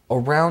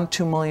 around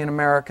 2 million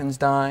Americans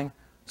dying,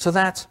 so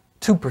that's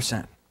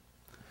 2%.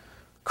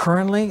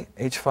 Currently,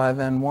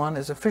 H5N1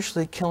 is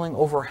officially killing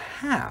over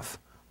half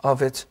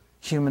of its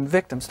human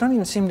victims. Don't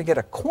even seem to get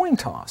a coin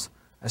toss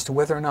as to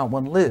whether or not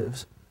one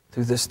lives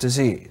through this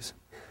disease.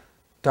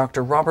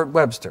 Dr. Robert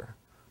Webster,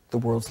 the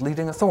world's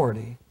leading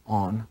authority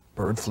on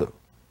bird flu.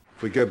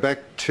 If we go back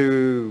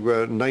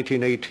to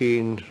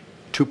 1918,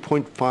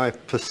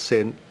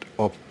 2.5%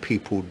 of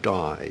people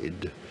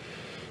died.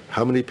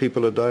 How many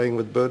people are dying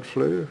with bird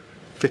flu?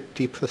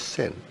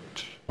 50%.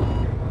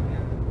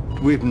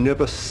 We've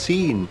never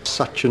seen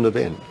such an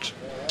event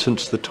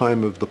since the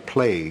time of the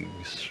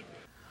plagues.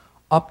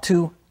 Up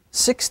to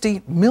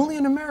 60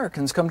 million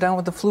Americans come down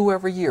with the flu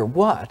every year.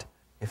 What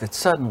if it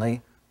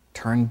suddenly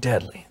turned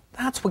deadly?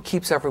 That's what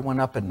keeps everyone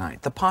up at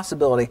night. The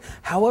possibility,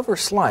 however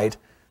slight,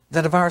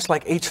 that a virus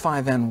like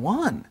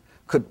H5N1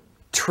 could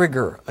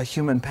trigger a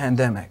human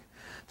pandemic.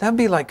 That'd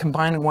be like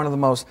combining one of the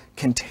most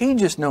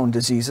contagious known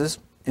diseases,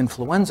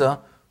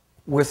 influenza,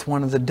 with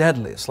one of the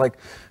deadliest, like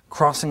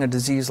crossing a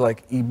disease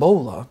like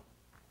Ebola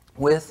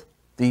with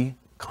the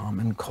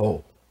common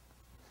cold.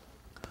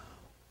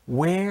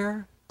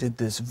 Where did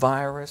this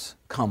virus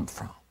come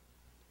from?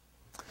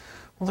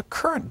 Well, the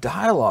current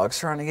dialogue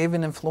surrounding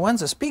avian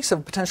influenza speaks of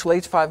a potential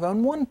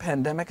H5N1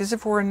 pandemic as if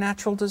it were a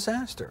natural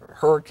disaster, a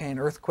hurricane,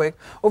 earthquake,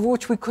 over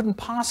which we couldn't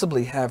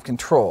possibly have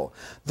control.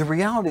 The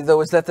reality,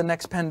 though, is that the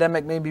next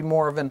pandemic may be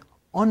more of an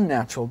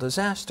unnatural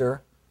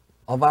disaster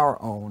of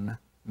our own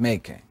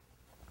making.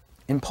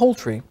 In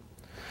poultry,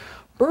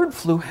 bird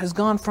flu has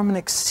gone from an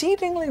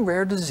exceedingly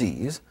rare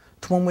disease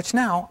to one which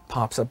now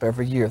pops up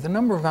every year. The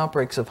number of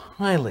outbreaks of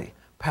highly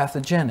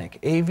pathogenic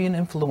avian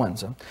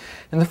influenza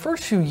in the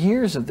first few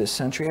years of this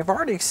century have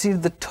already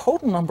exceeded the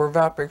total number of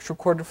outbreaks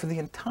recorded for the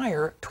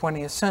entire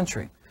 20th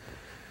century.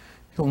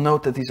 You'll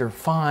note that these are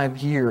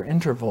 5-year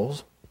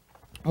intervals.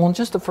 Well, in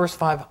just the first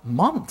 5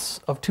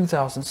 months of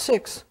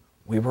 2006,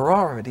 we were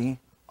already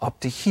up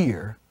to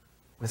here,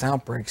 with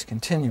outbreaks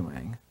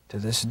continuing to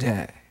this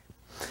day.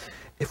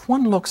 If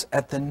one looks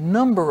at the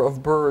number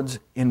of birds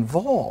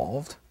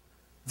involved,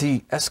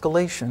 the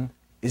escalation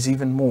is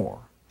even more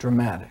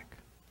dramatic.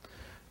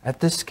 At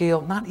this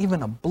scale, not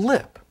even a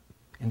blip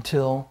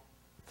until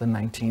the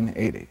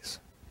 1980s.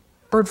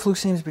 Bird flu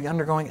seems to be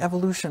undergoing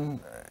evolution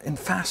in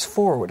fast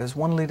forward. As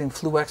one leading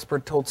flu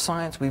expert told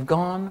Science, we've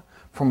gone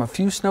from a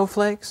few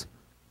snowflakes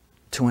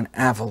to an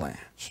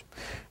avalanche.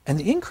 And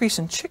the increase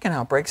in chicken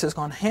outbreaks has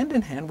gone hand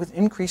in hand with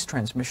increased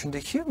transmission to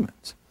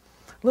humans.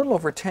 A little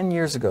over 10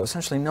 years ago,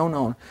 essentially no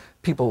known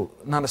people,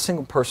 not a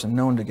single person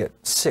known to get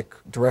sick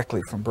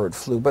directly from bird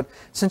flu. But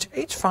since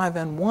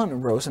H5N1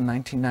 arose in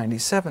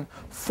 1997,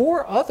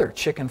 4 other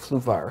chicken flu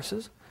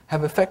viruses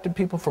have affected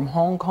people from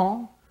Hong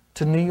Kong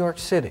to New York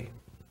City.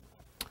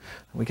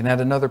 We can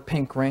add another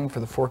pink ring for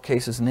the 4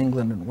 cases in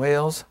England and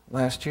Wales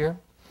last year.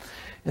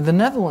 In the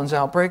Netherlands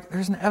outbreak,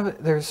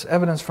 there's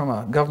evidence from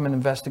a government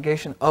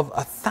investigation of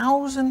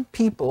 1,000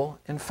 people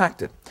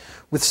infected,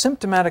 with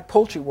symptomatic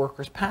poultry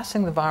workers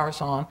passing the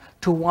virus on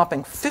to a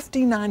whopping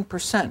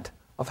 59%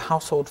 of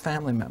household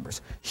family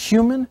members.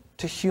 Human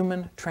to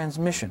human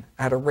transmission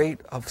at a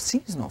rate of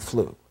seasonal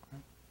flu.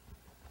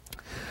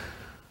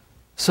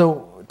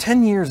 So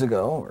 10 years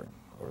ago,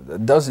 or a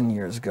dozen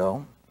years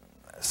ago,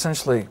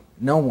 essentially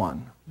no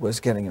one was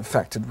getting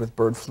infected with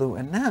bird flu,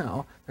 and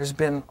now there's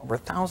been over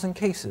 1,000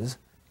 cases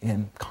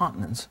in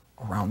continents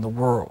around the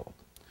world.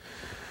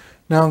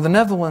 Now, in the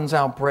Netherlands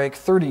outbreak,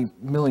 30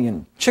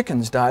 million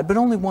chickens died, but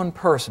only one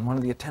person, one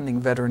of the attending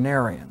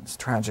veterinarians,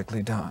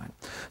 tragically died.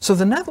 So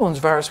the Netherlands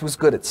virus was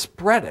good at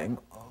spreading,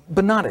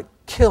 but not at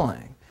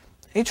killing.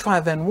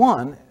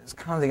 H5N1 is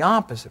kind of the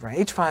opposite,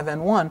 right?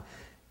 H5N1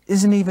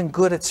 isn't even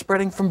good at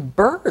spreading from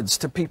birds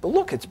to people.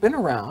 Look, it's been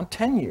around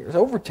 10 years,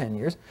 over 10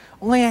 years.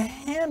 Only a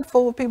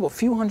handful of people, a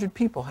few hundred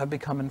people have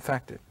become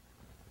infected.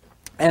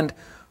 And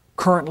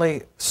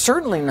currently,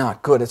 certainly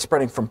not good at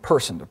spreading from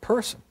person to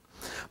person.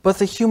 But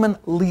the human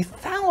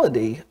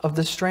lethality of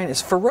the strain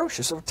is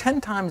ferocious, over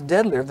 10 times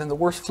deadlier than the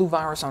worst flu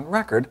virus on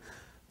record,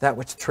 that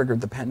which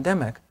triggered the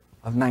pandemic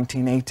of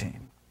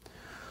 1918.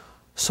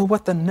 So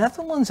what the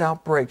Netherlands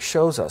outbreak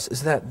shows us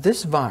is that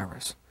this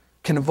virus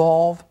can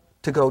evolve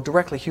to go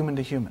directly human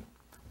to human.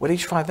 What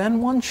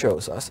H5N1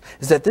 shows us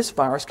is that this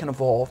virus can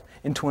evolve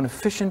into an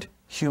efficient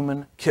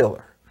human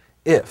killer.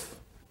 If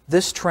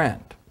this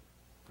trend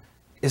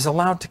is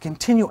allowed to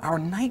continue, our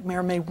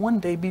nightmare may one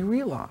day be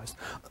realized.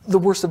 The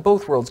worst of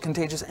both worlds,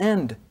 contagious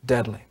and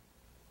deadly.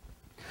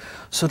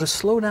 So to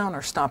slow down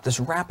or stop this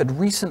rapid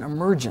recent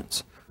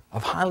emergence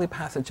of highly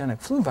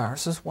pathogenic flu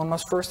viruses, one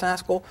must first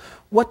ask, well,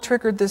 what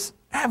triggered this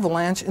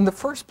avalanche in the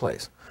first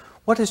place?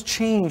 What has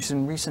changed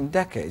in recent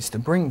decades to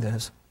bring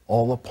this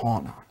all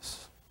upon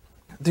us?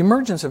 The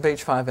emergence of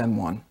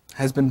H5N1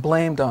 has been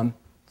blamed on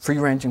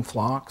free-ranging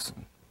flocks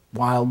and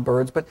wild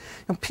birds, but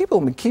people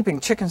have been keeping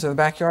chickens in their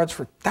backyards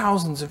for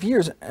thousands of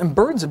years, and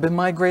birds have been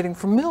migrating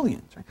for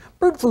millions. Right?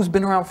 Bird flu's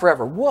been around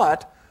forever.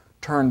 What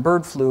turned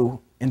bird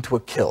flu into a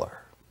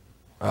killer?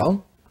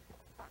 Well,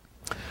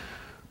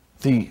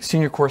 the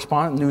senior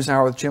correspondent,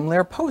 NewsHour with Jim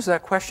Lehrer, posed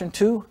that question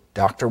to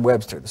Dr.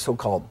 Webster, the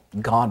so-called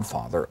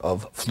godfather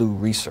of flu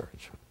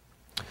research.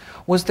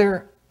 Was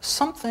there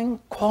something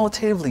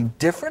qualitatively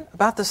different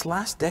about this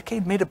last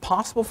decade made it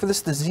possible for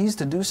this disease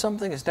to do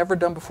something it's never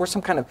done before,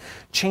 some kind of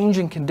change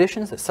in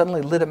conditions that suddenly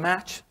lit a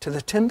match to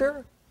the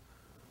tinder?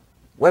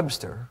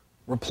 Webster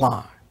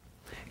replied.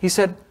 He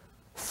said,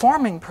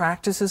 farming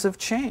practices have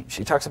changed.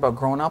 He talks about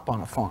growing up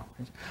on a farm.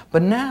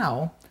 But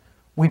now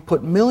we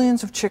put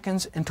millions of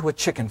chickens into a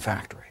chicken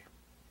factory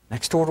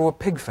next door to a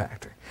pig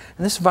factory.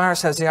 And this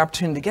virus has the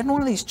opportunity to get in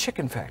one of these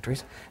chicken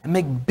factories and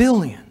make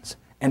billions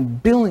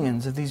and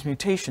billions of these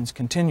mutations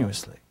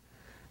continuously.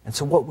 And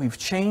so what we've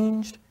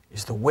changed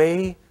is the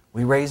way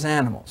we raise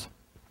animals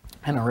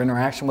and our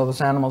interaction with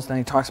those animals. Then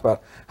he talks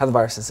about how the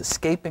virus is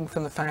escaping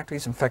from the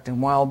factories, infecting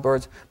wild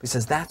birds. But he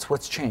says that's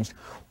what's changed.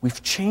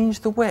 We've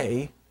changed the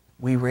way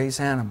we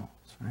raise animals.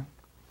 Right?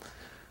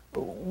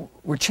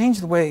 We're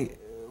changing the way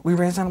we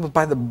raise animals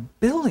by the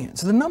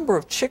billions. The number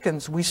of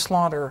chickens we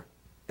slaughter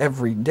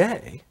every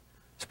day,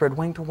 spread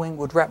wing to wing,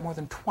 would wrap more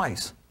than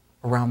twice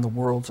around the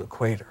world's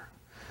equator.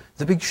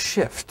 The big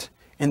shift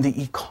in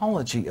the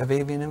ecology of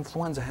avian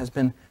influenza has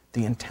been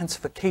the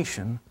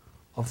intensification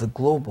of the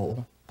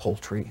global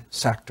poultry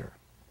sector.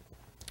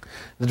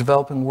 The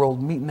developing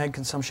world meat and egg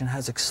consumption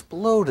has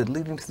exploded,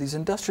 leading to these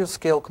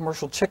industrial-scale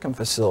commercial chicken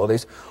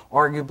facilities,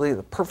 arguably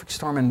the perfect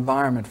storm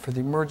environment for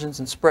the emergence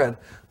and spread of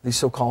these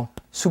so-called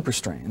super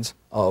strains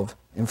of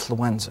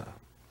influenza.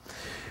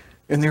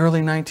 In the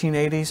early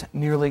 1980s,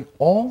 nearly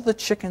all the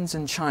chickens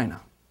in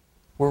China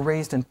were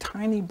raised in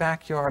tiny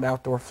backyard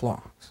outdoor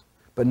flocks.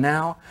 But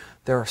now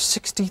there are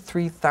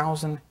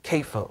 63,000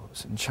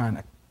 CAFOs in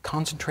China,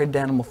 concentrated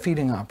animal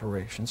feeding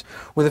operations,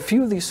 with a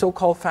few of these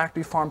so-called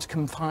factory farms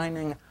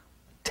confining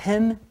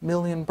 10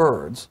 million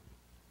birds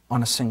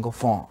on a single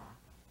farm.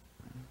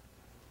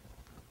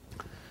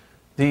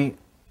 The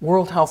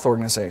World Health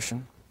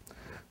Organization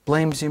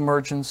blames the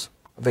emergence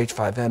of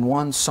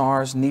H5N1,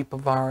 SARS, Nipah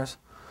virus,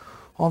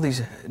 all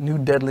these new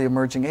deadly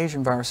emerging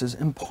Asian viruses,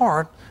 in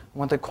part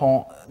what they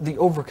call the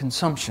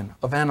overconsumption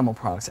of animal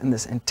products and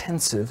this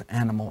intensive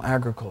animal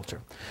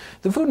agriculture.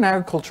 The Food and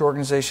Agriculture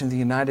Organization of the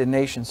United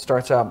Nations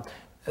starts out,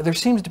 there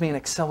seems to be an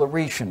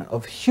acceleration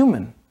of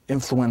human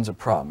influenza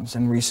problems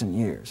in recent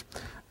years.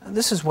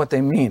 This is what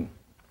they mean.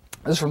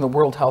 This is from the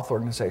World Health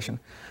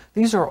Organization.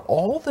 These are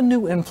all the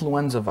new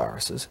influenza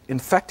viruses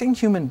infecting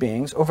human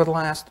beings over the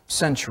last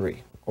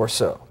century or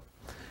so.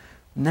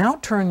 Now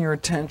turn your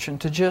attention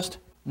to just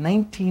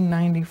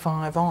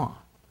 1995 on.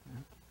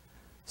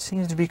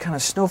 Seems to be kind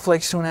of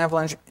snowflakes to an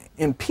avalanche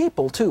in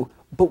people too.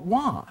 But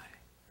why?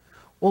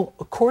 Well,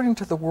 according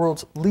to the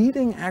world's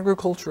leading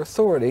agriculture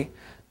authority,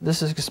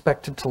 this is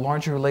expected to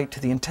largely relate to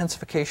the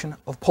intensification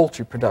of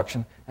poultry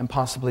production and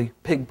possibly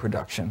pig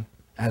production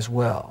as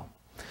well.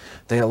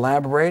 They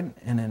elaborate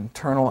in an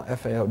internal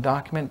FAO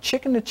document,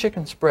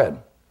 chicken-to-chicken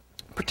spread,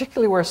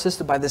 particularly where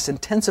assisted by this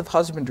intensive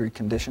husbandry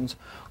conditions,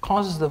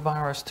 causes the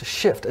virus to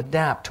shift,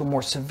 adapt to a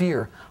more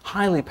severe,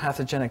 highly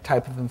pathogenic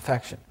type of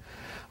infection.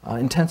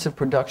 Intensive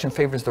production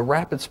favors the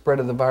rapid spread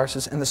of the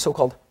viruses and the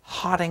so-called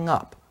hotting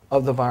up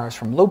of the virus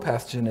from low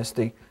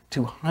pathogenicity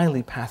to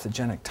highly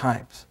pathogenic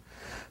types.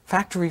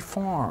 Factory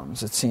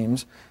farms, it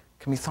seems,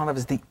 can be thought of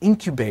as the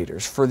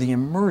incubators for the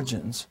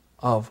emergence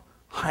of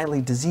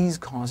highly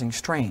disease-causing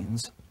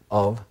strains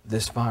of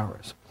this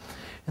virus.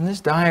 In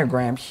this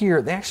diagram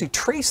here, they actually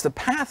trace the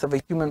path of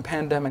a human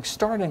pandemic,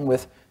 starting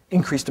with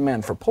increased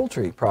demand for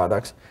poultry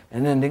products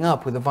and ending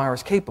up with a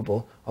virus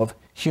capable of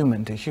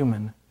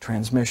human-to-human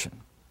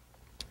transmission.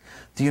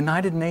 The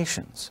United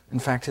Nations, in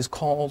fact, has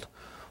called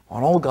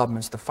on all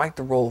governments to fight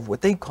the role of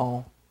what they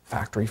call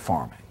factory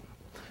farming.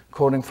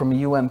 Quoting from a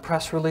UN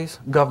press release,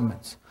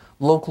 governments,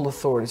 local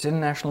authorities,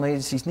 international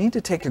agencies need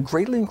to take a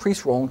greatly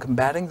increased role in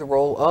combating the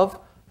role of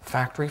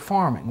factory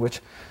farming, which,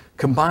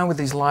 combined with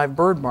these live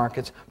bird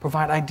markets,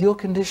 provide ideal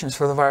conditions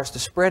for the virus to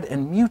spread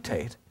and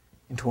mutate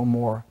into a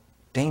more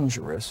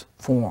dangerous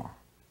form.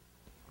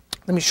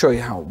 Let me show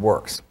you how it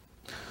works.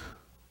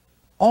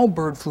 All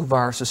bird flu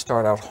viruses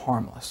start out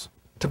harmless.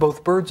 To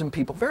both birds and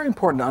people, very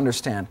important to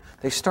understand,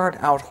 they start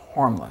out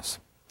harmless.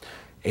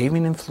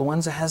 Avian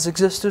influenza has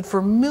existed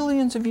for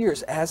millions of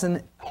years as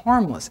an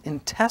harmless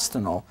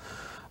intestinal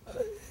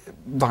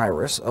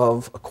virus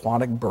of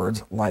aquatic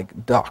birds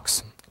like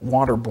ducks,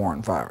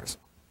 waterborne virus.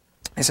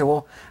 They say,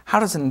 well, how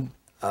does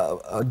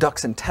a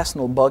duck's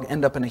intestinal bug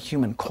end up in a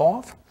human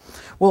cough?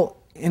 Well,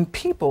 in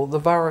people, the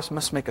virus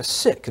must make us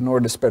sick in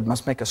order to spread,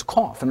 must make us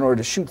cough in order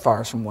to shoot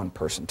virus from one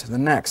person to the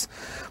next.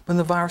 But in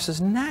the virus's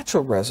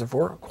natural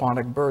reservoir,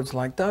 aquatic birds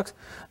like ducks,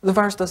 the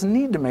virus doesn't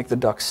need to make the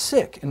duck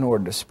sick in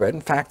order to spread.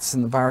 In fact, it's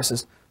in the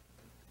virus's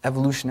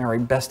evolutionary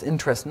best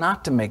interest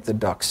not to make the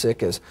duck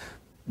sick, as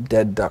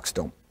dead ducks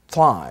don't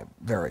fly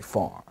very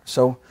far.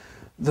 So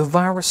the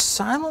virus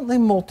silently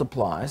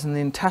multiplies in the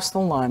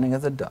intestinal lining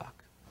of the duck,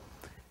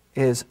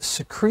 is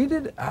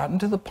secreted out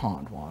into the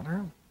pond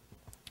water,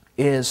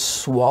 is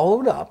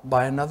swallowed up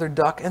by another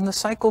duck, and the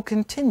cycle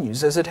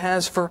continues as it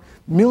has for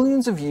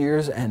millions of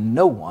years, and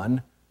no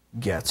one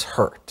gets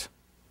hurt.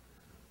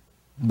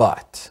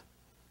 But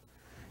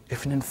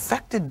if an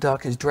infected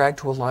duck is dragged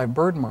to a live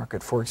bird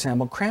market, for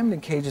example, crammed in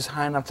cages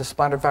high enough to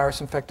splatter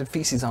virus-infected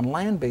feces on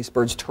land-based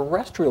birds,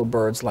 terrestrial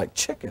birds like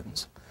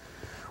chickens,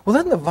 well,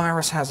 then the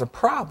virus has a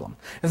problem.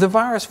 If the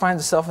virus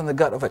finds itself in the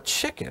gut of a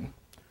chicken,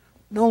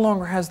 it no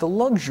longer has the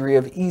luxury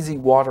of easy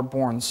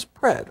waterborne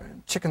spread.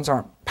 Chickens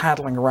aren't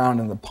paddling around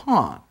in the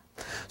pond.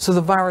 So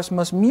the virus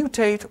must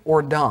mutate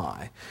or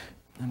die.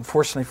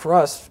 Unfortunately for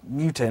us,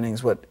 mutating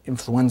is what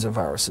influenza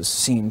viruses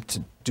seem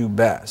to do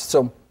best.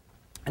 So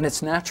in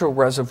its natural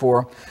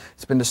reservoir,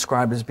 it's been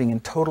described as being in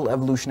total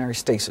evolutionary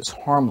stasis,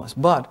 harmless.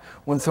 But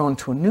when thrown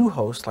to a new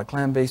host, like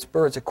land-based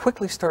birds, it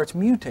quickly starts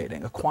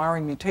mutating,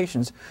 acquiring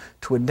mutations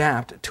to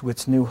adapt to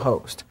its new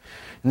host.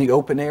 In the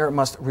open air, it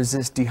must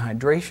resist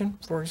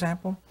dehydration, for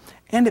example,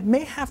 and it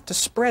may have to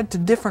spread to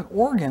different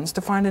organs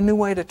to find a new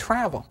way to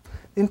travel.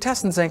 The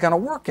intestines ain't going to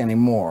work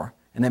anymore,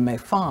 and it may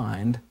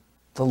find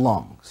the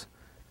lungs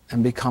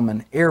and become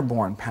an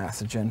airborne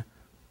pathogen,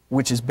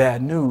 which is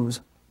bad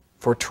news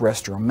for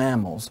terrestrial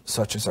mammals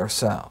such as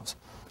ourselves.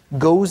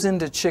 Goes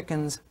into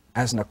chickens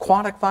as an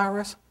aquatic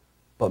virus,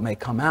 but may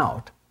come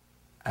out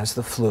as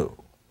the flu.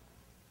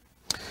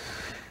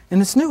 In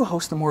its new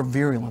host, the more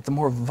virulent, the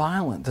more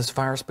violent this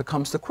virus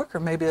becomes, the quicker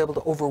it may be able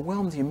to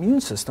overwhelm the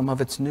immune system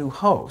of its new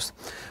host.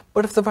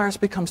 But if the virus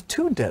becomes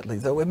too deadly,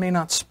 though, it may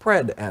not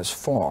spread as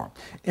far.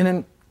 In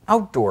an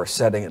outdoor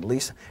setting, at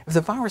least, if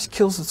the virus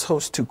kills its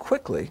host too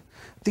quickly,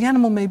 the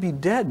animal may be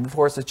dead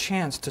before it has a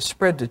chance to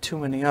spread to too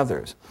many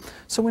others.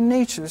 So in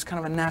nature, there's kind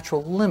of a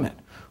natural limit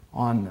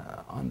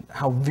on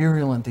how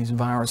virulent these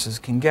viruses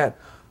can get,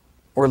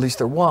 or at least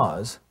there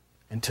was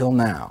until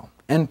now.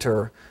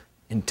 Enter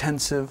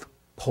intensive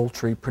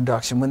poultry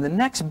production. When the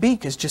next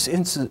beak is just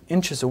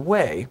inches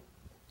away,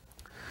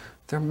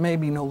 there may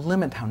be no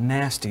limit how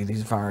nasty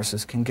these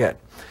viruses can get.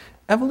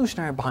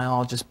 Evolutionary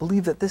biologists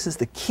believe that this is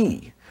the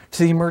key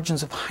to the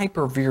emergence of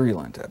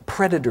hypervirulent,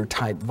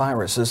 predator-type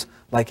viruses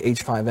like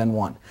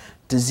H5N1,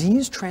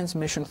 disease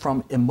transmission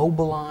from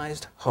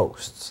immobilized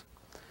hosts.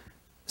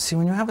 See,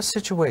 when you have a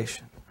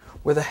situation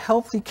where the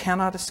healthy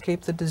cannot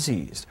escape the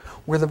diseased,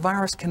 where the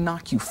virus can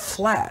knock you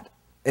flat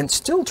and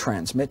still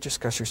transmit just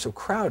because you're so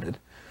crowded,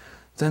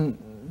 then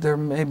there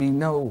may be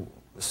no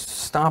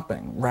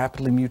stopping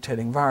rapidly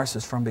mutating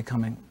viruses from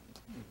becoming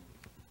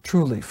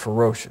truly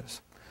ferocious.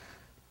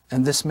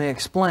 And this may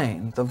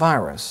explain the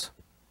virus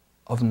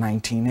of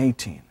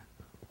 1918,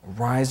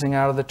 rising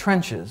out of the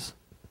trenches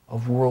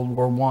of World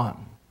War I.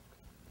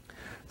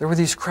 There were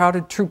these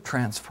crowded troop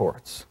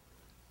transports.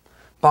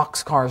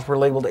 Boxcars were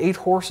labeled 8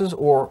 horses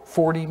or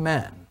 40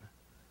 men.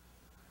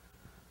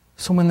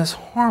 So when this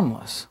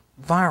harmless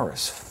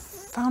virus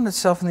found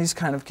itself in these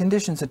kind of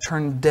conditions, it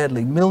turned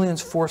deadly.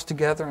 Millions forced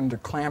together under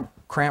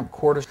cramped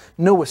quarters,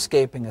 no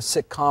escaping a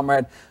sick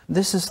comrade.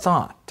 This is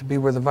thought to be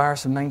where the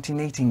virus of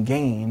 1918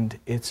 gained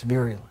its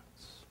virulence.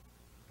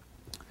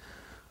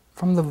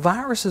 From the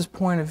virus's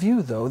point of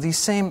view, though, these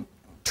same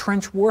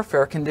trench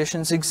warfare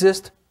conditions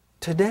exist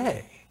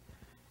today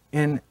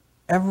in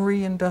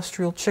every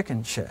industrial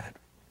chicken shed,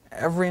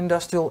 every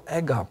industrial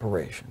egg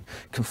operation.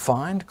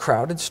 Confined,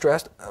 crowded,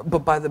 stressed, but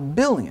by the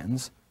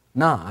billions,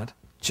 not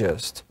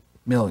just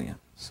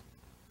millions.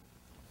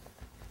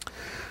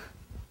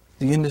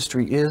 The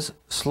industry is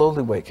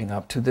slowly waking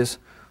up to this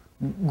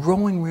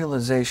growing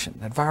realization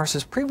that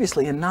viruses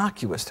previously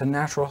innocuous to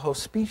natural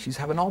host species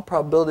have in all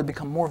probability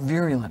become more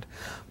virulent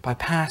by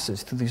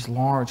passage through these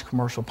large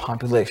commercial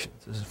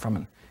populations. This is from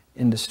an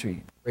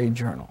industry trade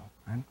journal.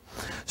 Right?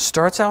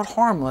 Starts out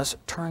harmless,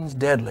 turns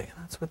deadly.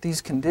 That's what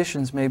these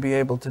conditions may be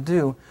able to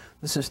do.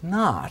 This is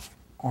not,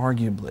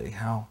 arguably,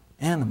 how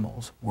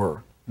animals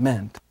were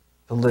meant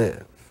to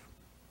live.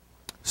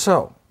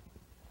 So,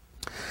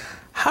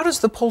 how does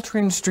the poultry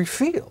industry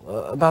feel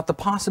about the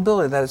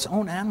possibility that its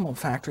own animal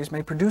factories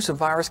may produce a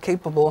virus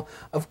capable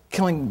of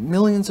killing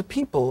millions of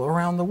people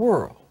around the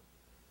world?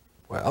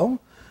 Well,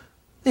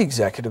 the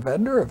executive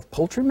editor of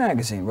Poultry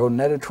Magazine wrote an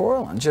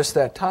editorial on just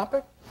that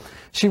topic.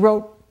 She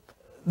wrote,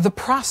 "The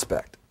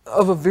prospect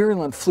of a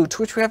virulent flu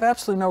to which we have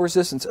absolutely no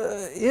resistance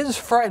is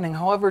frightening.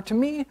 However, to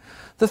me,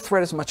 the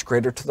threat is much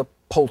greater to the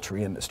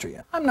poultry industry.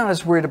 I'm not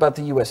as worried about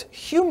the U.S.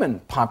 human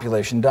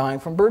population dying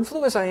from bird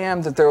flu as I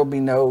am that there will be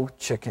no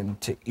chicken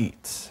to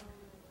eat."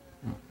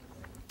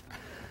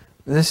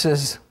 This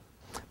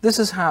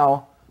is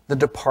how the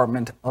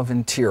Department of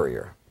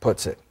Interior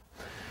puts it.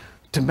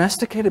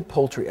 Domesticated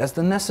poultry as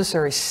the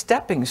necessary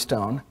stepping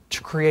stone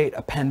to create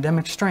a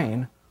pandemic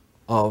strain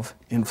of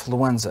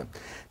influenza.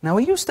 Now,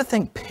 we used to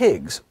think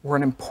pigs were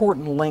an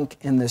important link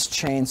in this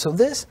chain, so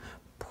this,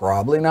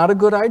 probably not a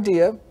good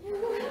idea.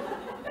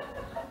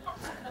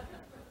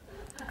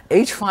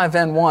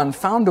 H5N1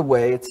 found a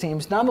way, it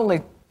seems, not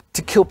only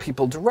to kill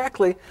people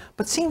directly,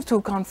 but seems to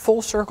have gone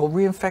full circle,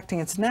 reinfecting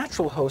its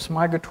natural host,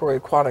 migratory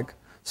aquatic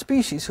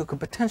species, who could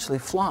potentially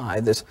fly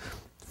this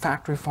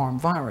factory farm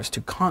virus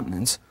to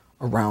continents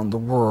around the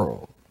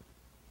world.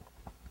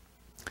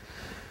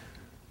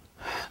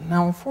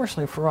 Now,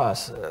 unfortunately for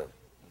us,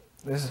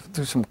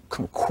 through some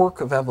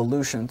quirk of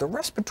evolution, the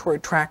respiratory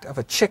tract of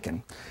a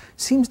chicken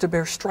seems to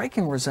bear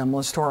striking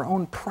resemblance to our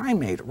own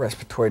primate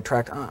respiratory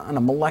tract on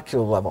a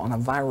molecular level, on a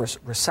virus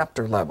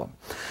receptor level.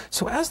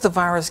 So as the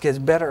virus gets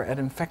better at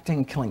infecting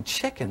and killing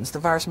chickens, the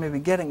virus may be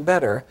getting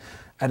better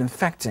at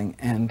infecting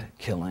and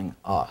killing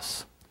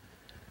us.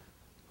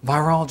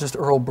 Virologist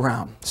Earl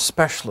Brown,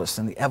 specialist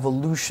in the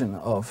evolution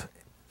of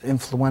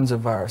influenza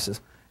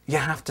viruses, you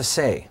have to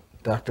say,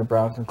 Dr.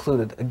 Brown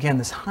concluded, again,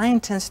 this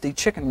high-intensity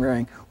chicken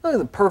rearing, really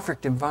the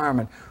perfect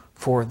environment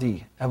for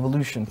the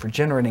evolution for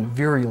generating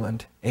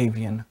virulent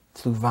avian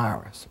flu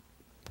virus.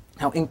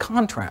 Now, in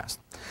contrast,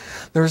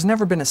 there has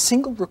never been a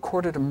single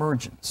recorded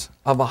emergence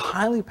of a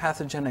highly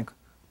pathogenic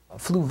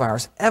flu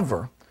virus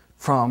ever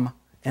from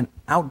an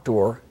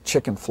outdoor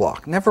chicken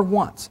flock. Never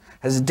once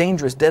has a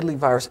dangerous, deadly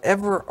virus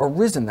ever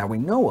arisen that we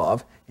know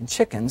of in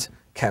chickens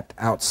kept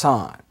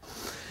outside.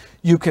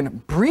 You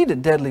can breed a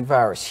deadly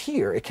virus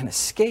here, it can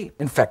escape,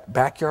 infect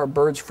backyard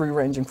birds,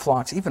 free-ranging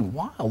flocks, even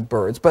wild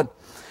birds, but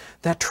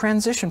that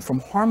transition from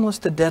harmless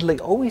to deadly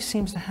always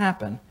seems to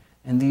happen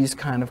in these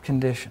kind of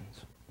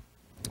conditions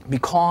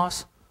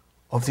because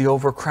of the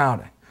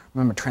overcrowding.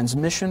 Remember,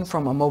 transmission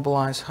from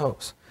immobilized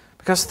hosts,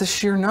 because of the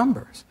sheer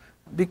numbers,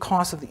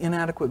 because of the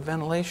inadequate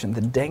ventilation,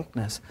 the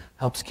dankness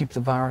helps keep the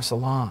virus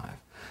alive.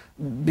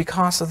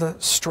 Because of the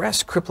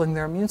stress crippling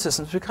their immune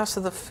systems, because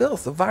of the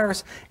filth. The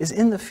virus is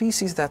in the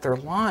feces that they're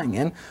lying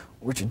in,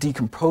 which are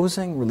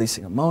decomposing,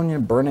 releasing ammonia,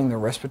 burning their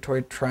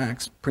respiratory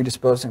tracts,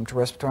 predisposing them to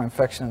respiratory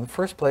infection in the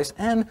first place,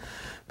 and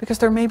because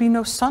there may be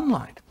no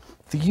sunlight.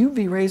 The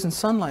UV rays in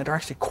sunlight are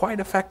actually quite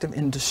effective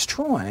in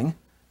destroying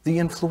the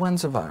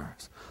influenza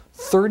virus.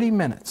 30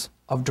 minutes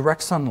of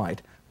direct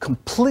sunlight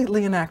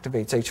completely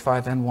inactivates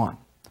H5N1,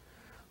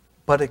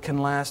 but it can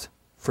last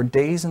for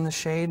days in the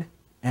shade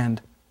and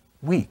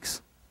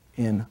weeks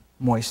in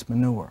moist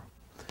manure.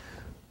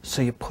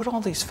 So you put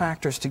all these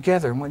factors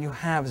together, and what you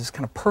have is this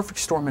kind of perfect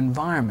storm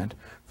environment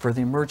for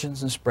the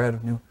emergence and spread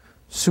of new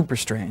super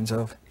strains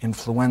of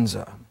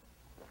influenza.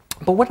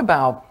 But what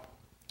about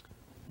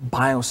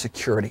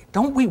biosecurity?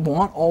 Don't we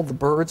want all the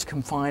birds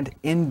confined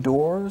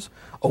indoors,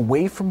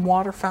 away from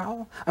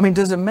waterfowl? I mean,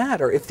 does it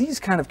matter if these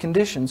kind of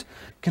conditions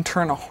can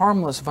turn a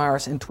harmless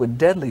virus into a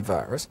deadly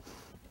virus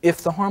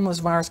if the harmless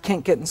virus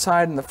can't get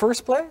inside in the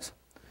first place?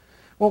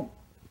 Well,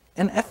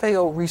 an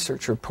FAO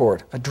research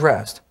report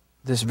addressed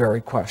this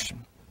very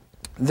question.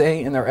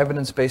 They, in their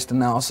evidence-based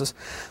analysis,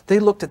 they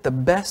looked at the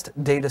best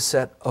data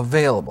set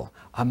available,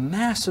 a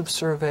massive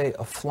survey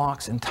of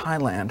flocks in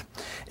Thailand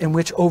in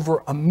which over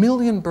 1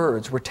 million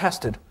birds were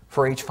tested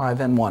for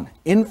H5N1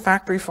 in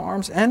factory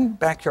farms and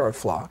backyard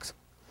flocks.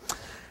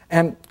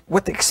 And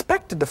what they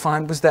expected to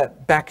find was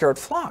that backyard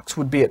flocks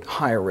would be at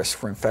higher risk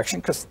for infection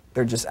because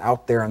they're just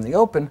out there in the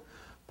open.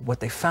 But what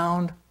they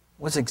found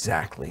was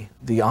exactly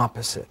the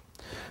opposite.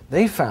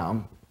 They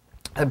found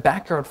that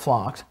backyard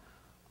flocks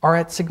are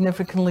at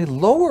significantly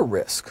lower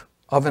risk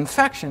of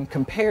infection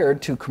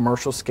compared to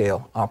commercial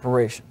scale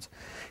operations.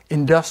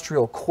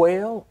 Industrial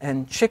quail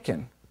and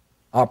chicken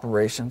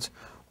operations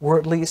were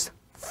at least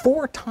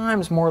 4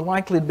 times more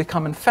likely to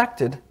become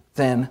infected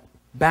than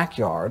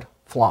backyard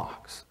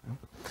flocks.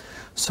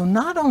 So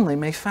not only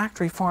may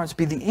factory farms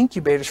be the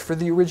incubators for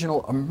the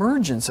original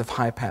emergence of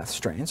high-path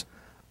strains,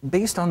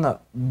 based on the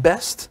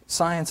best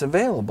science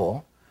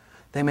available,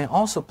 they may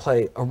also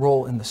play a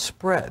role in the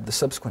spread, the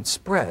subsequent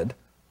spread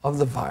of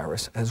the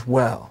virus as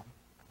well.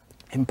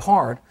 In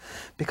part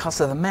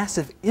because of the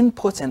massive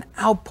inputs and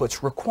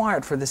outputs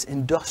required for this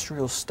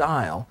industrial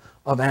style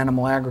of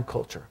animal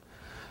agriculture.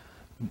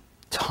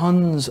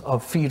 Tons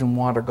of feed and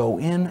water go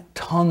in,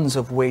 tons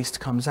of waste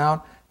comes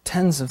out,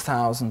 tens of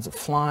thousands of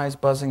flies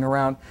buzzing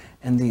around,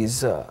 and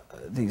these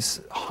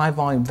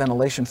high-volume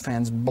ventilation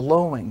fans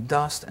blowing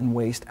dust and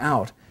waste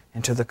out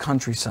into the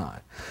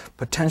countryside,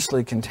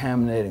 potentially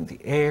contaminating the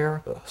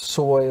air, the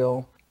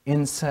soil,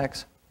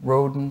 insects,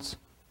 rodents,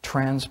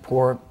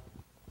 transport.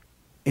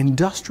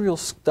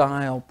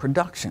 Industrial-style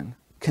production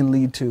can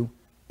lead to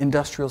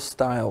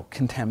industrial-style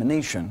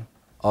contamination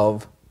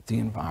of the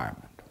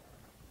environment.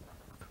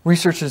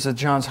 Researchers at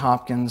Johns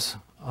Hopkins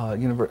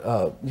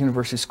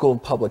University School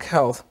of Public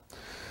Health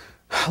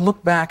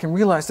looked back and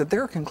realized that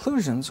their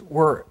conclusions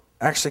were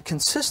actually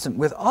consistent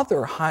with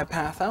other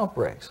high-path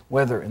outbreaks,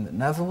 whether in the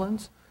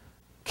Netherlands,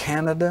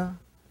 Canada,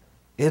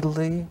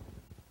 Italy,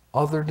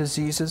 other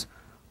diseases.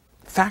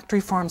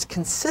 Factory farms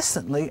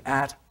consistently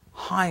at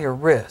higher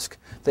risk.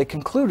 They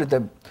concluded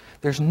that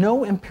there's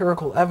no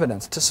empirical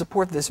evidence to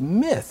support this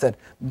myth that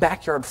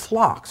backyard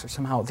flocks are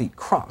somehow the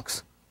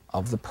crux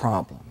of the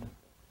problem.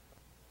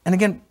 And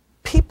again,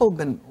 people have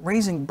been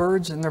raising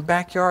birds in their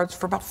backyards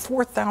for about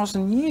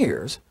 4,000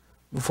 years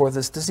before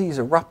this disease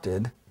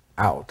erupted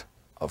out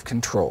of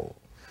control.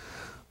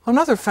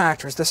 Another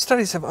factor is that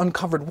studies have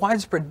uncovered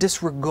widespread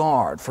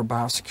disregard for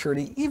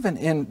biosecurity, even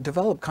in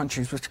developed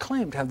countries which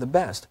claim to have the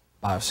best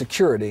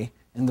biosecurity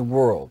in the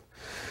world.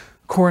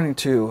 According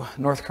to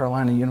North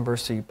Carolina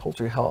University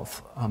Poultry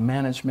Health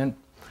Management,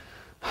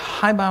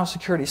 high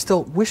biosecurity is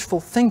still wishful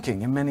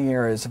thinking in many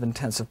areas of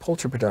intensive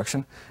poultry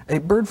production. A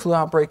bird flu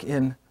outbreak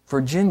in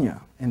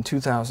Virginia in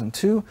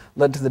 2002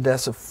 led to the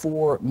deaths of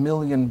 4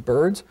 million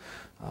birds,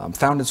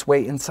 found its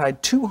way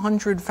inside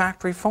 200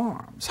 factory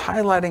farms,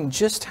 highlighting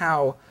just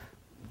how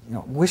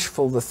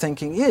wishful the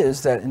thinking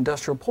is that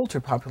industrial poultry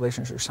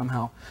populations are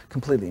somehow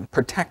completely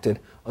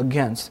protected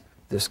against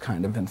this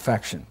kind of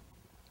infection.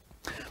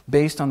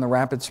 Based on the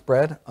rapid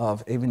spread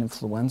of avian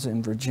influenza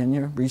in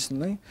Virginia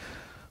recently,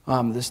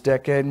 this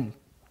decade,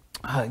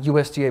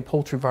 USDA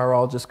poultry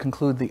virologists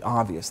conclude the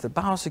obvious, that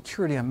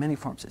biosecurity on many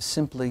farms is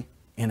simply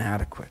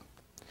inadequate.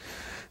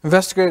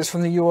 Investigators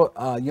from the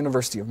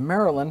University of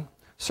Maryland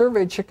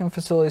surveyed chicken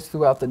facilities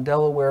throughout the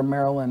Delaware,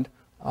 Maryland,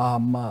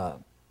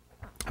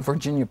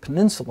 Virginia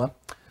Peninsula,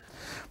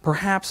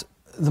 perhaps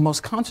the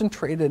most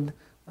concentrated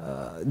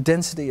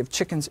density of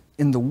chickens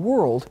in the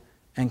world,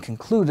 and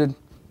concluded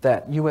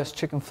that U.S.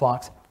 chicken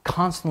flocks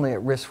constantly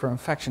at risk for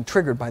infection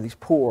triggered by these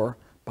poor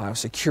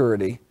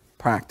biosecurity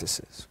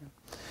practices.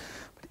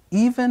 But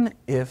even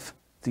if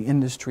the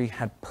industry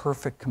had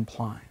perfect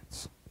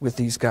compliance with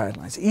these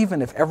guidelines,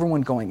 even if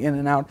everyone going in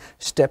and out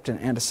stepped in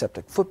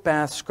antiseptic foot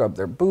baths, scrubbed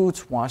their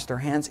boots, washed their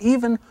hands,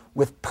 even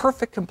with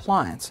perfect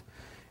compliance,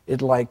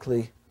 it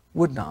likely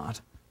would not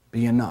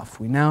be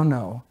enough. We now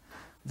know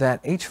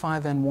that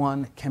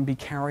H5N1 can be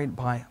carried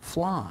by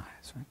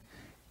flies. Right?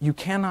 You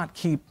cannot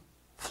keep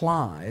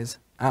flies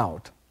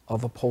out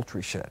of a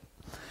poultry shed.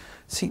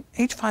 See,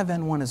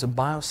 H5N1 is a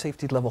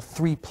biosafety level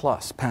 3+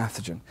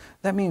 pathogen.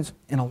 That means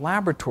in a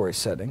laboratory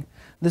setting,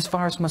 this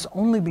virus must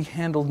only be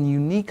handled in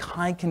unique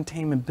high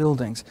containment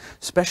buildings,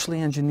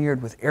 specially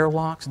engineered with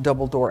airlocks,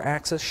 double door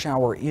access,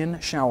 shower in,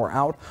 shower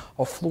out,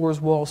 all floors,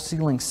 walls,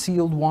 ceilings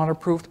sealed,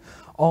 waterproofed,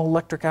 all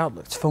electric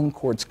outlets, phone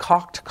cords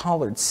cocked,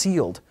 collared,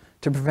 sealed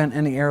to prevent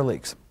any air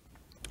leaks.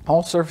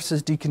 All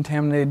surfaces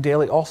decontaminated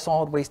daily, all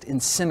solid waste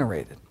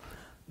incinerated.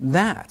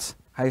 That's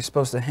how you're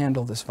supposed to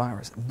handle this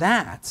virus.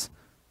 That's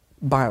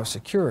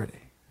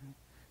biosecurity.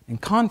 In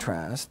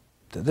contrast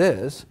to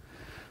this,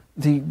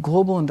 the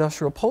global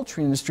industrial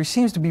poultry industry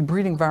seems to be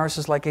breeding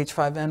viruses like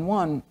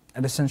H5N1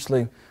 at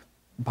essentially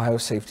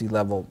biosafety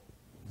level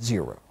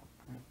 0.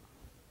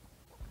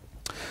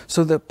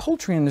 So the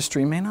poultry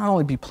industry may not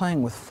only be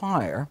playing with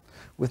fire,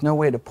 with no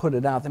way to put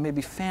it out, they may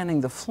be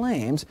fanning the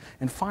flames,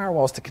 and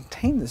firewalls to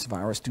contain this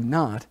virus do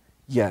not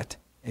yet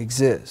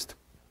exist.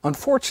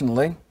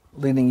 Unfortunately,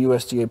 leading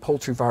USDA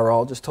poultry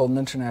virologist told an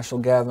international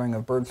gathering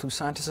of bird flu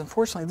scientists,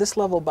 unfortunately, this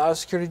level of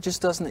biosecurity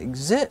just doesn't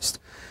exist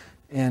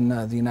in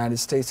the United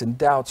States, and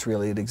doubts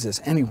really it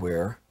exists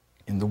anywhere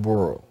in the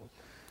world.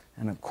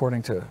 And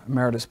according to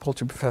emeritus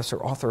poultry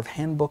professor, author of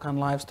Handbook on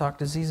Livestock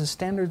Diseases,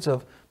 standards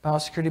of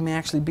biosecurity may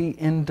actually be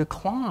in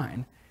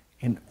decline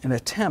in an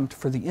attempt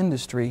for the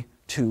industry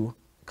to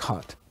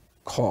cut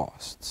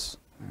costs.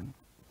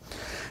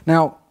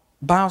 Now,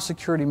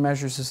 biosecurity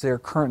measures as they are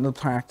currently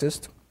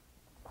practiced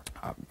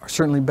are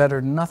certainly better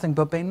than nothing,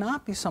 but may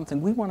not be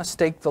something we want to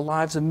stake the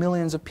lives of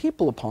millions of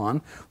people upon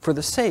for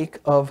the sake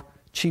of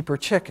cheaper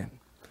chicken.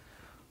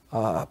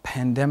 A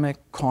pandemic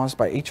caused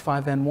by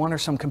H5N1 or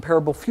some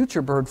comparable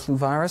future bird flu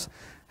virus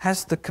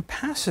has the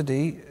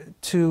capacity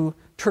to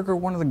trigger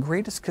one of the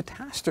greatest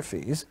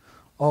catastrophes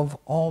of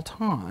all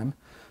time.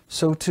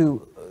 So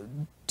to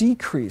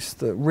decrease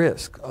the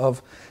risk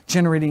of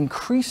generating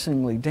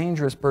increasingly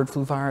dangerous bird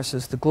flu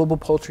viruses, the global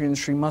poultry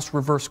industry must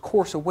reverse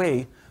course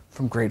away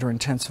from greater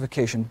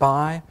intensification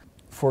by,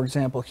 for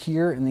example,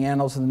 here in the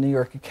Annals of the New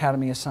York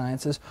Academy of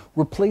Sciences,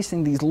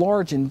 replacing these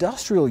large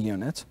industrial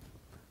units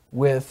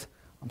with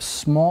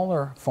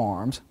smaller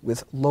farms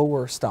with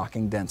lower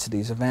stocking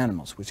densities of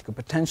animals, which could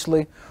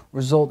potentially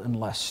result in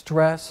less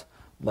stress,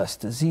 less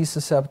disease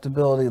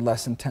susceptibility,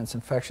 less intense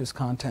infectious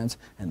contents,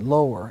 and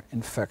lower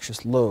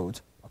infectious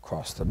loads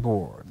across the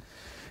board.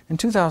 In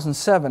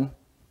 2007,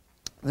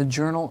 the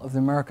Journal of the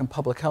American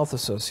Public Health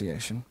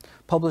Association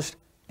published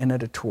an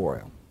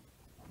editorial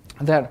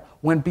that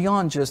went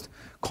beyond just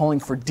calling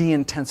for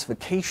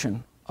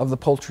de-intensification of the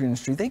poultry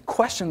industry. They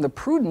questioned the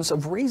prudence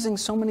of raising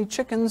so many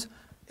chickens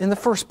in the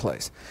first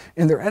place.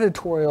 In their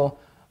editorial,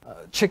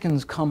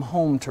 Chickens Come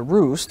Home to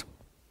Roost,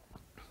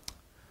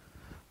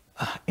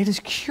 it is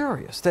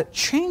curious that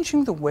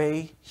changing the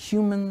way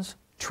humans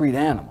treat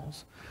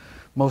animals,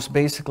 most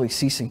basically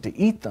ceasing to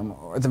eat them,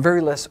 or at the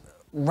very least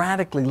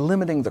radically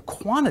limiting the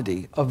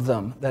quantity of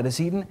them that is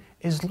eaten,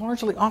 is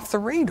largely off the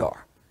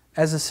radar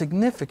as a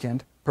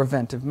significant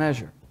preventive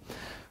measure.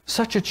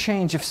 Such a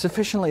change, if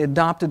sufficiently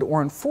adopted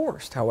or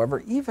enforced,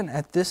 however, even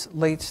at this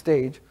late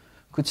stage,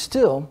 could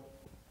still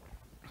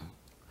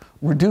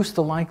reduce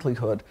the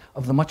likelihood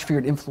of the much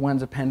feared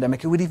influenza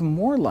pandemic. It would even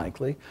more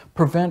likely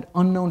prevent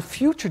unknown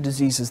future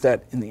diseases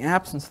that, in the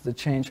absence of the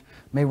change,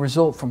 may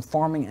result from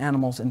farming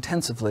animals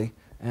intensively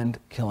and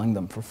killing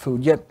them for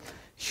food. Yet,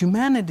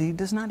 humanity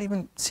does not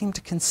even seem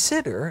to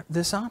consider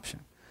this option.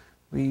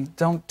 We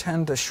don't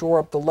tend to shore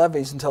up the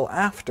levees until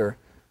after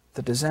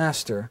the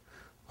disaster.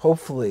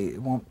 Hopefully,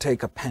 it won't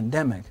take a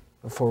pandemic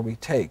before we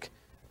take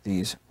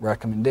these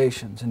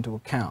recommendations into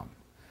account.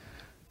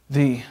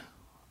 The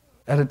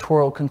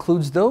editorial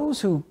concludes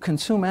those who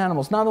consume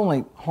animals not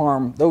only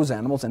harm those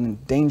animals and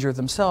endanger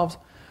themselves,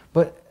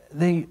 but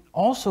they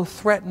also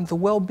threaten the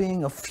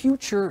well-being of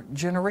future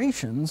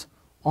generations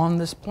on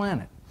this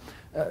planet.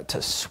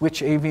 To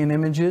switch avian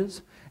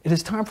images, it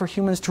is time for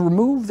humans to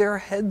remove their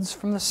heads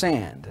from the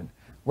sand and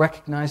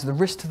recognize the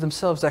risk to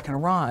themselves that can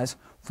arise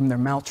from their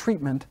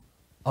maltreatment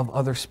of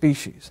other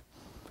species.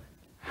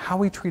 How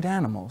we treat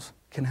animals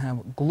can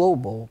have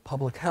global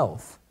public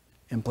health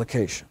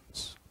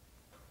implications.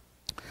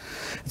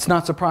 It's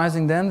not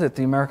surprising then that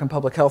the American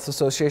Public Health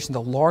Association,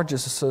 the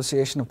largest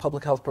association of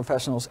public health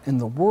professionals in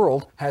the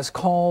world, has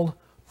called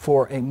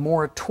for a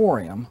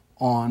moratorium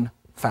on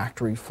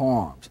factory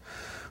farms,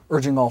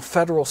 urging all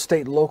federal,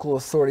 state, and local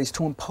authorities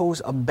to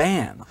impose a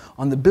ban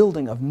on the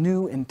building of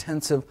new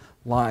intensive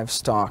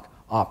livestock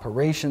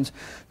operations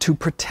to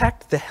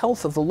protect the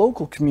health of the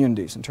local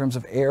communities in terms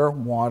of air,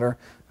 water,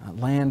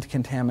 land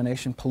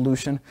contamination,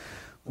 pollution.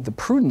 The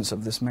prudence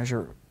of this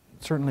measure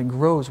certainly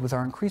grows with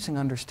our increasing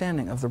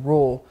understanding of the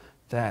role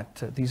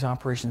that these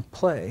operations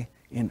play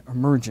in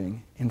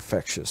emerging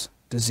infectious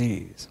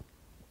disease.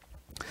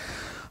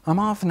 I'm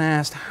often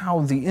asked how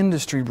the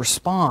industry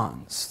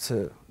responds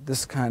to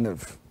this kind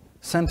of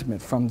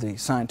sentiment from the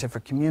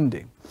scientific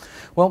community.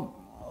 Well,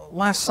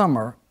 last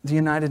summer, the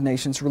United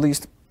Nations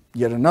released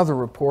yet another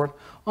report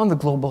on the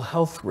global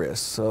health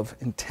risks of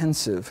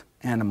intensive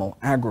animal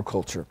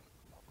agriculture.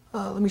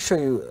 Let me show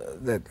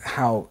you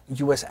how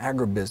U.S.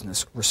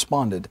 agribusiness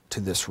responded to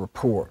this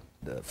report.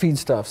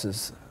 Feedstuffs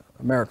is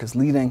America's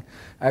leading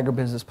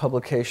agribusiness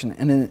publication,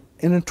 and an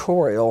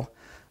editorial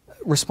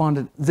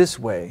responded this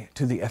way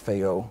to the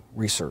FAO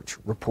research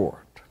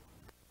report.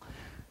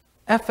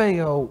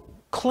 FAO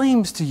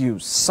claims to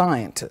use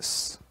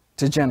scientists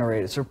to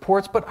generate its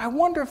reports, but I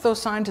wonder if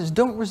those scientists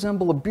don't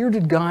resemble a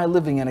bearded guy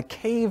living in a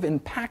cave in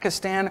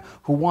Pakistan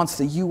who wants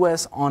the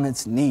U.S. on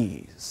its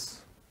knees.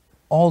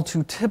 All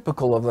too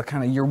typical of the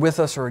kind of you're with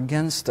us or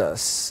against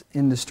us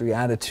industry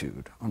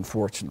attitude,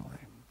 unfortunately.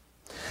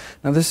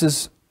 Now, this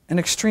is an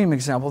extreme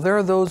example. There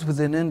are those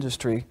within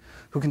industry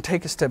who can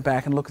take a step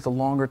back and look at the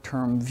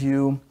longer-term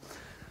view.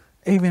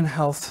 Avian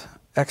health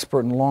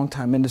expert and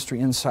longtime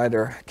industry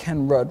insider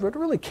Ken Rudd wrote a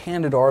really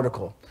candid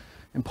article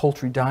in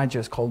Poultry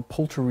Digest called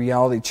Poultry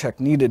Reality Check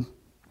Needed.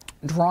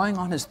 Drawing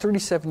on his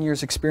 37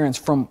 years experience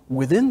from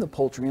within the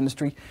poultry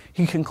industry,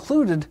 he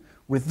concluded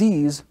with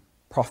these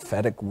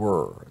prophetic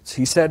words.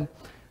 He said,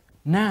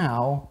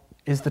 "Now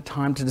is the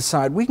time to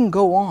decide. We can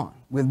go on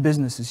with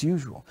business as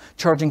usual,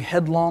 charging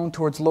headlong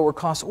towards lower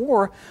costs,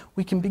 or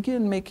we can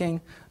begin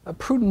making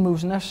prudent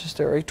moves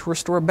necessary to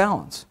restore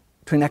balance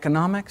between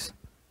economics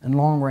and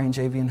long-range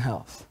avian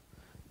health.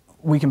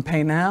 We can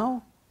pay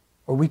now,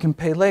 or we can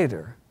pay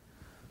later,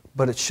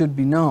 but it should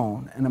be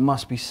known, and it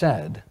must be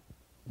said,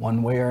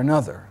 one way or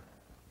another,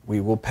 we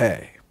will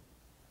pay."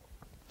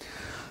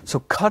 So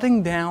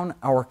cutting down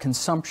our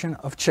consumption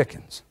of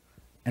chickens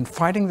and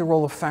fighting the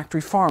role of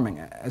factory farming,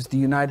 as the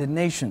United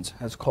Nations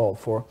has called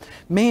for,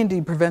 may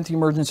indeed prevent the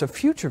emergence of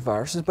future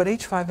viruses, but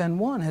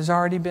H5N1 has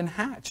already been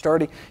hatched,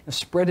 already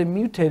spread and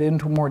mutated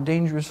into a more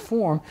dangerous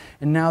form,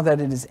 and now that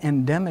it is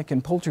endemic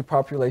in poultry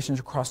populations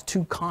across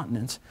 2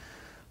 continents,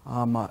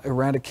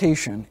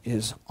 eradication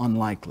is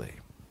unlikely.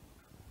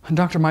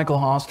 Dr. Michael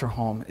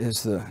Osterholm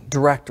is the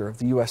director of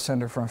the U.S.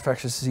 Center for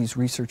Infectious Disease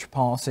Research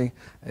Policy,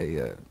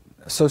 a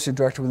associate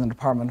director within the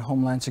Department of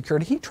Homeland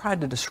Security. He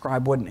tried to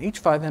describe what an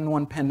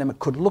H5N1 pandemic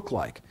could look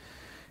like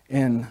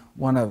in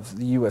one of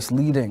the U.S.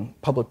 leading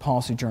public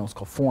policy journals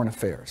called Foreign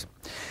Affairs.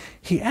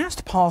 He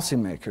asked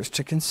policymakers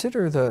to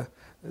consider the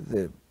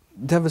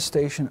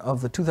devastation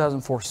of the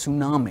 2004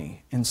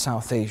 tsunami in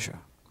South Asia.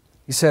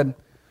 He said,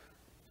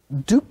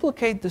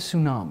 duplicate the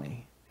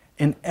tsunami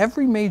in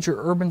every major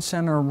urban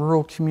center and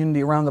rural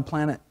community around the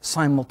planet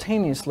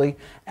simultaneously,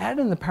 add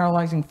in the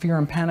paralyzing fear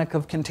and panic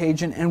of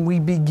contagion, and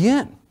we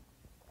begin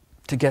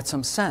to get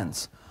some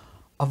sense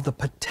of the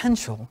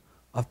potential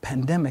of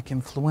pandemic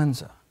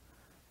influenza.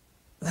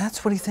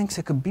 That's what he thinks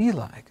it could be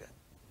like.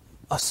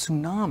 A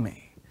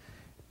tsunami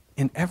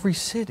in every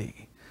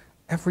city,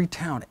 every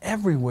town,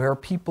 everywhere,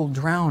 people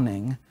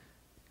drowning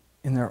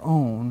in their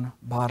own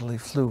bodily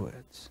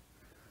fluids.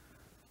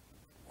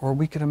 Or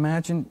we could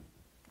imagine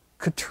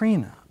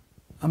Katrina.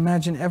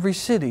 Imagine every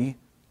city,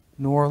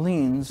 New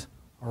Orleans,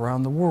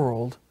 around the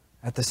world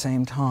at the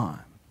same time.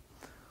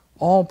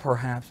 All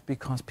perhaps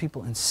because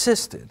people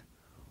insisted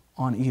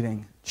on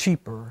eating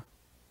cheaper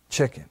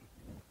chicken.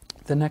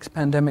 The next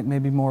pandemic may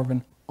be more of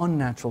an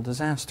unnatural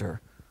disaster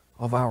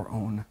of our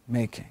own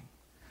making.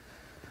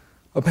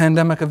 A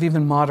pandemic of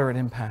even moderate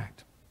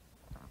impact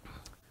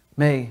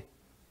may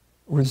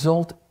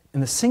result in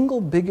the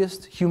single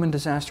biggest human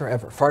disaster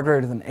ever, far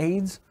greater than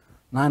AIDS,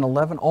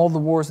 9/11, all the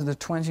wars of the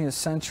 20th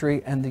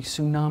century, and the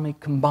tsunami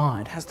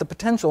combined. Has the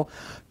potential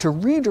to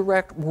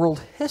redirect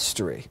world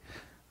history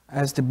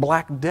as the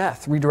Black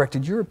Death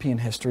redirected European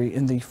history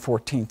in the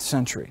 14th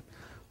century.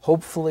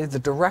 Hopefully, the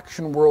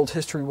direction world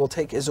history will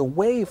take is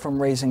away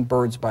from raising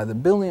birds by the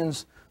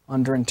billions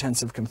under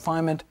intensive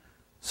confinement,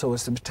 so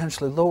as to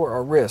potentially lower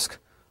our risk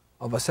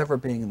of us ever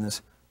being in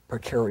this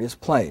precarious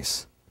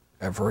place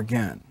ever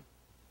again.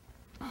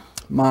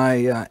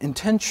 My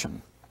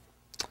intention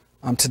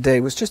today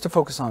was just to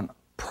focus on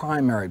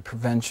primary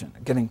prevention,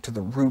 getting to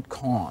the root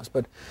cause.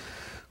 But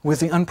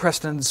with the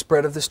unprecedented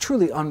spread of this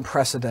truly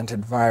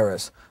unprecedented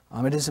virus,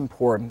 it is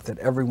important that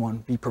everyone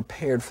be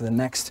prepared for the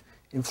next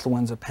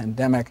influenza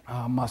pandemic.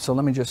 So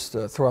let me just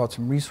throw out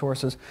some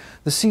resources.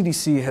 The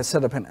CDC has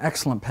set up an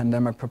excellent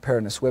pandemic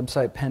preparedness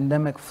website,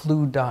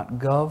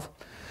 pandemicflu.gov.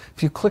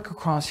 If you click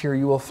across here,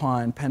 you will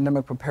find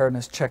pandemic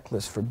preparedness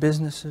checklists for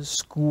businesses,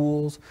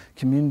 schools,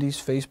 communities,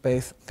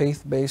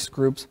 faith-based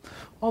groups,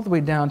 all the way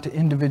down to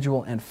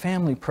individual and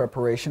family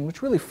preparation,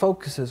 which really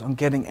focuses on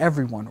getting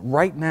everyone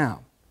right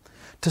now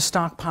to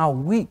stockpile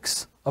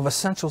weeks of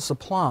essential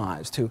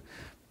supplies to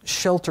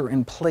shelter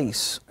in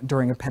place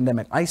during a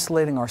pandemic,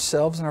 isolating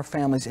ourselves and our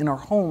families in our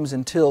homes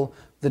until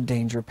the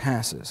danger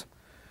passes.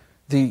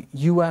 The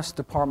U.S.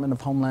 Department of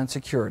Homeland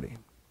Security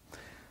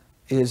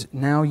is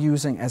now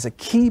using as a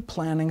key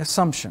planning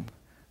assumption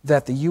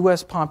that the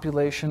U.S.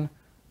 population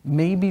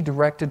may be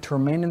directed to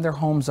remain in their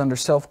homes under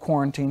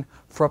self-quarantine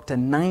for up to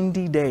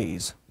 90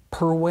 days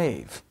per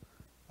wave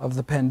of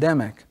the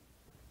pandemic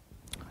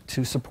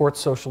to support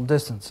social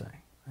distancing.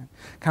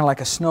 Kind of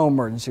like a snow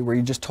emergency where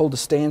you're just told to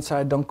stay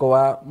inside, don't go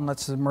out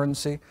unless it's an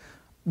emergency.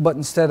 But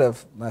instead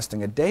of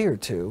lasting a day or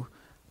two,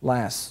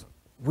 lasts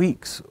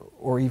weeks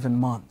or even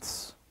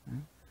months.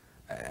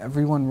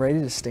 Everyone ready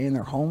to stay in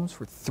their homes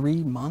for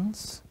 3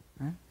 months?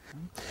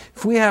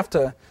 If we have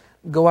to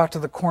go out to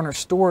the corner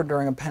store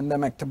during a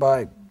pandemic to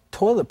buy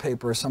toilet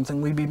paper or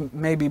something, we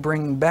may be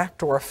bringing back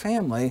to our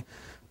family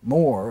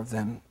more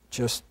than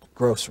just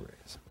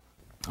groceries.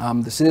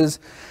 This is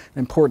an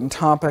important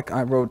topic.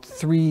 I wrote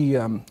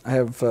I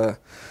have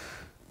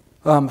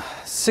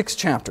 6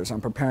 chapters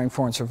on preparing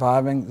for and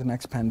surviving the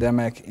next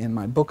pandemic in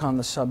my book on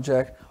the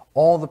subject.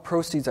 All the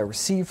proceeds I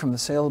receive from the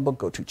sale of the book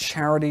go to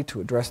charity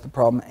to address the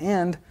problem,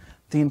 and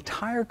the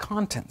entire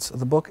contents of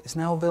the book is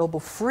now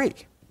available free,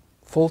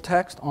 full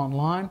text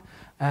online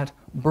at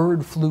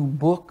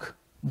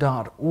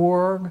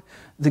birdflubook.org.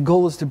 The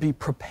goal is to be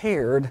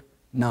prepared,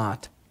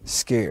 not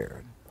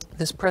scared.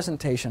 This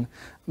presentation,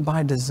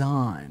 by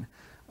design,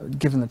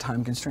 given the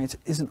time constraints,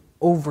 is an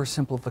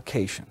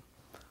oversimplification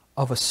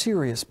of a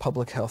serious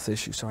public health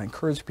issue. So I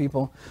encourage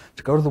people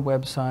to go to the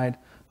website,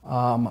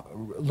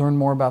 learn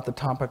more about the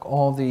topic.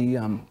 All the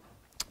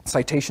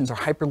citations are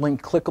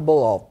hyperlinked, clickable,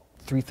 all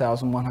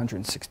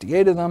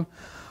 3,168 of them.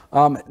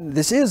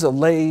 This is a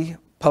lay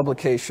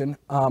publication.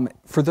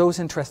 For those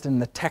interested in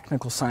the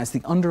technical science,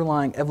 the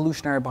underlying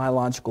evolutionary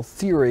biological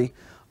theory,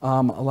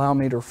 allow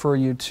me to refer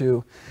you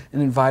to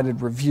an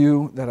invited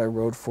review that I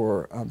wrote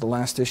for the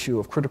last issue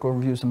of Critical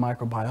Reviews in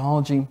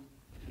Microbiology.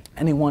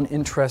 Anyone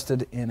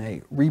interested in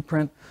a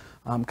reprint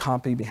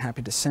copy, be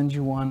happy to send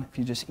you one. If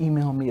you just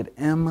email me at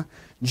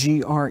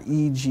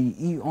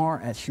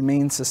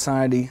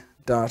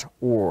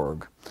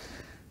mgreger@humanesociety.org.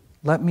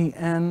 Let me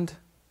end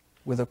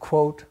with a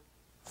quote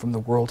from the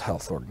World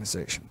Health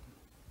Organization.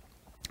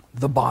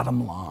 The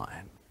bottom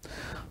line.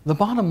 The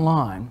bottom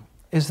line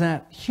is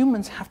that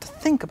humans have to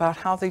think about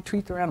how they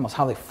treat their animals,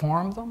 how they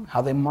farm them,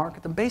 how they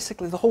market them.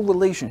 Basically, the whole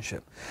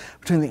relationship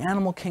between the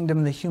animal kingdom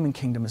and the human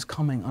kingdom is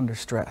coming under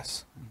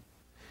stress.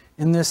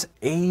 In this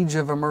age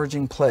of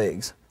emerging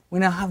plagues, we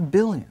now have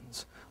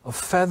billions of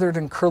feathered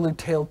and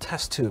curly-tailed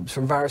test tubes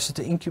for viruses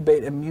to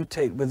incubate and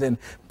mutate within,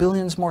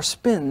 billions more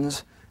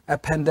spins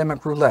at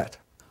pandemic roulette.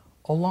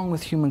 Along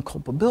with human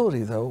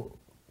culpability, though,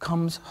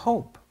 comes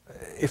hope.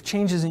 If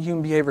changes in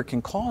human behavior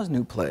can cause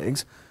new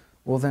plagues,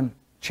 well then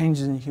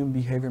changes in human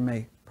behavior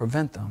may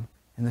prevent them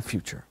in the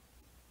future.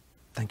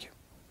 Thank you.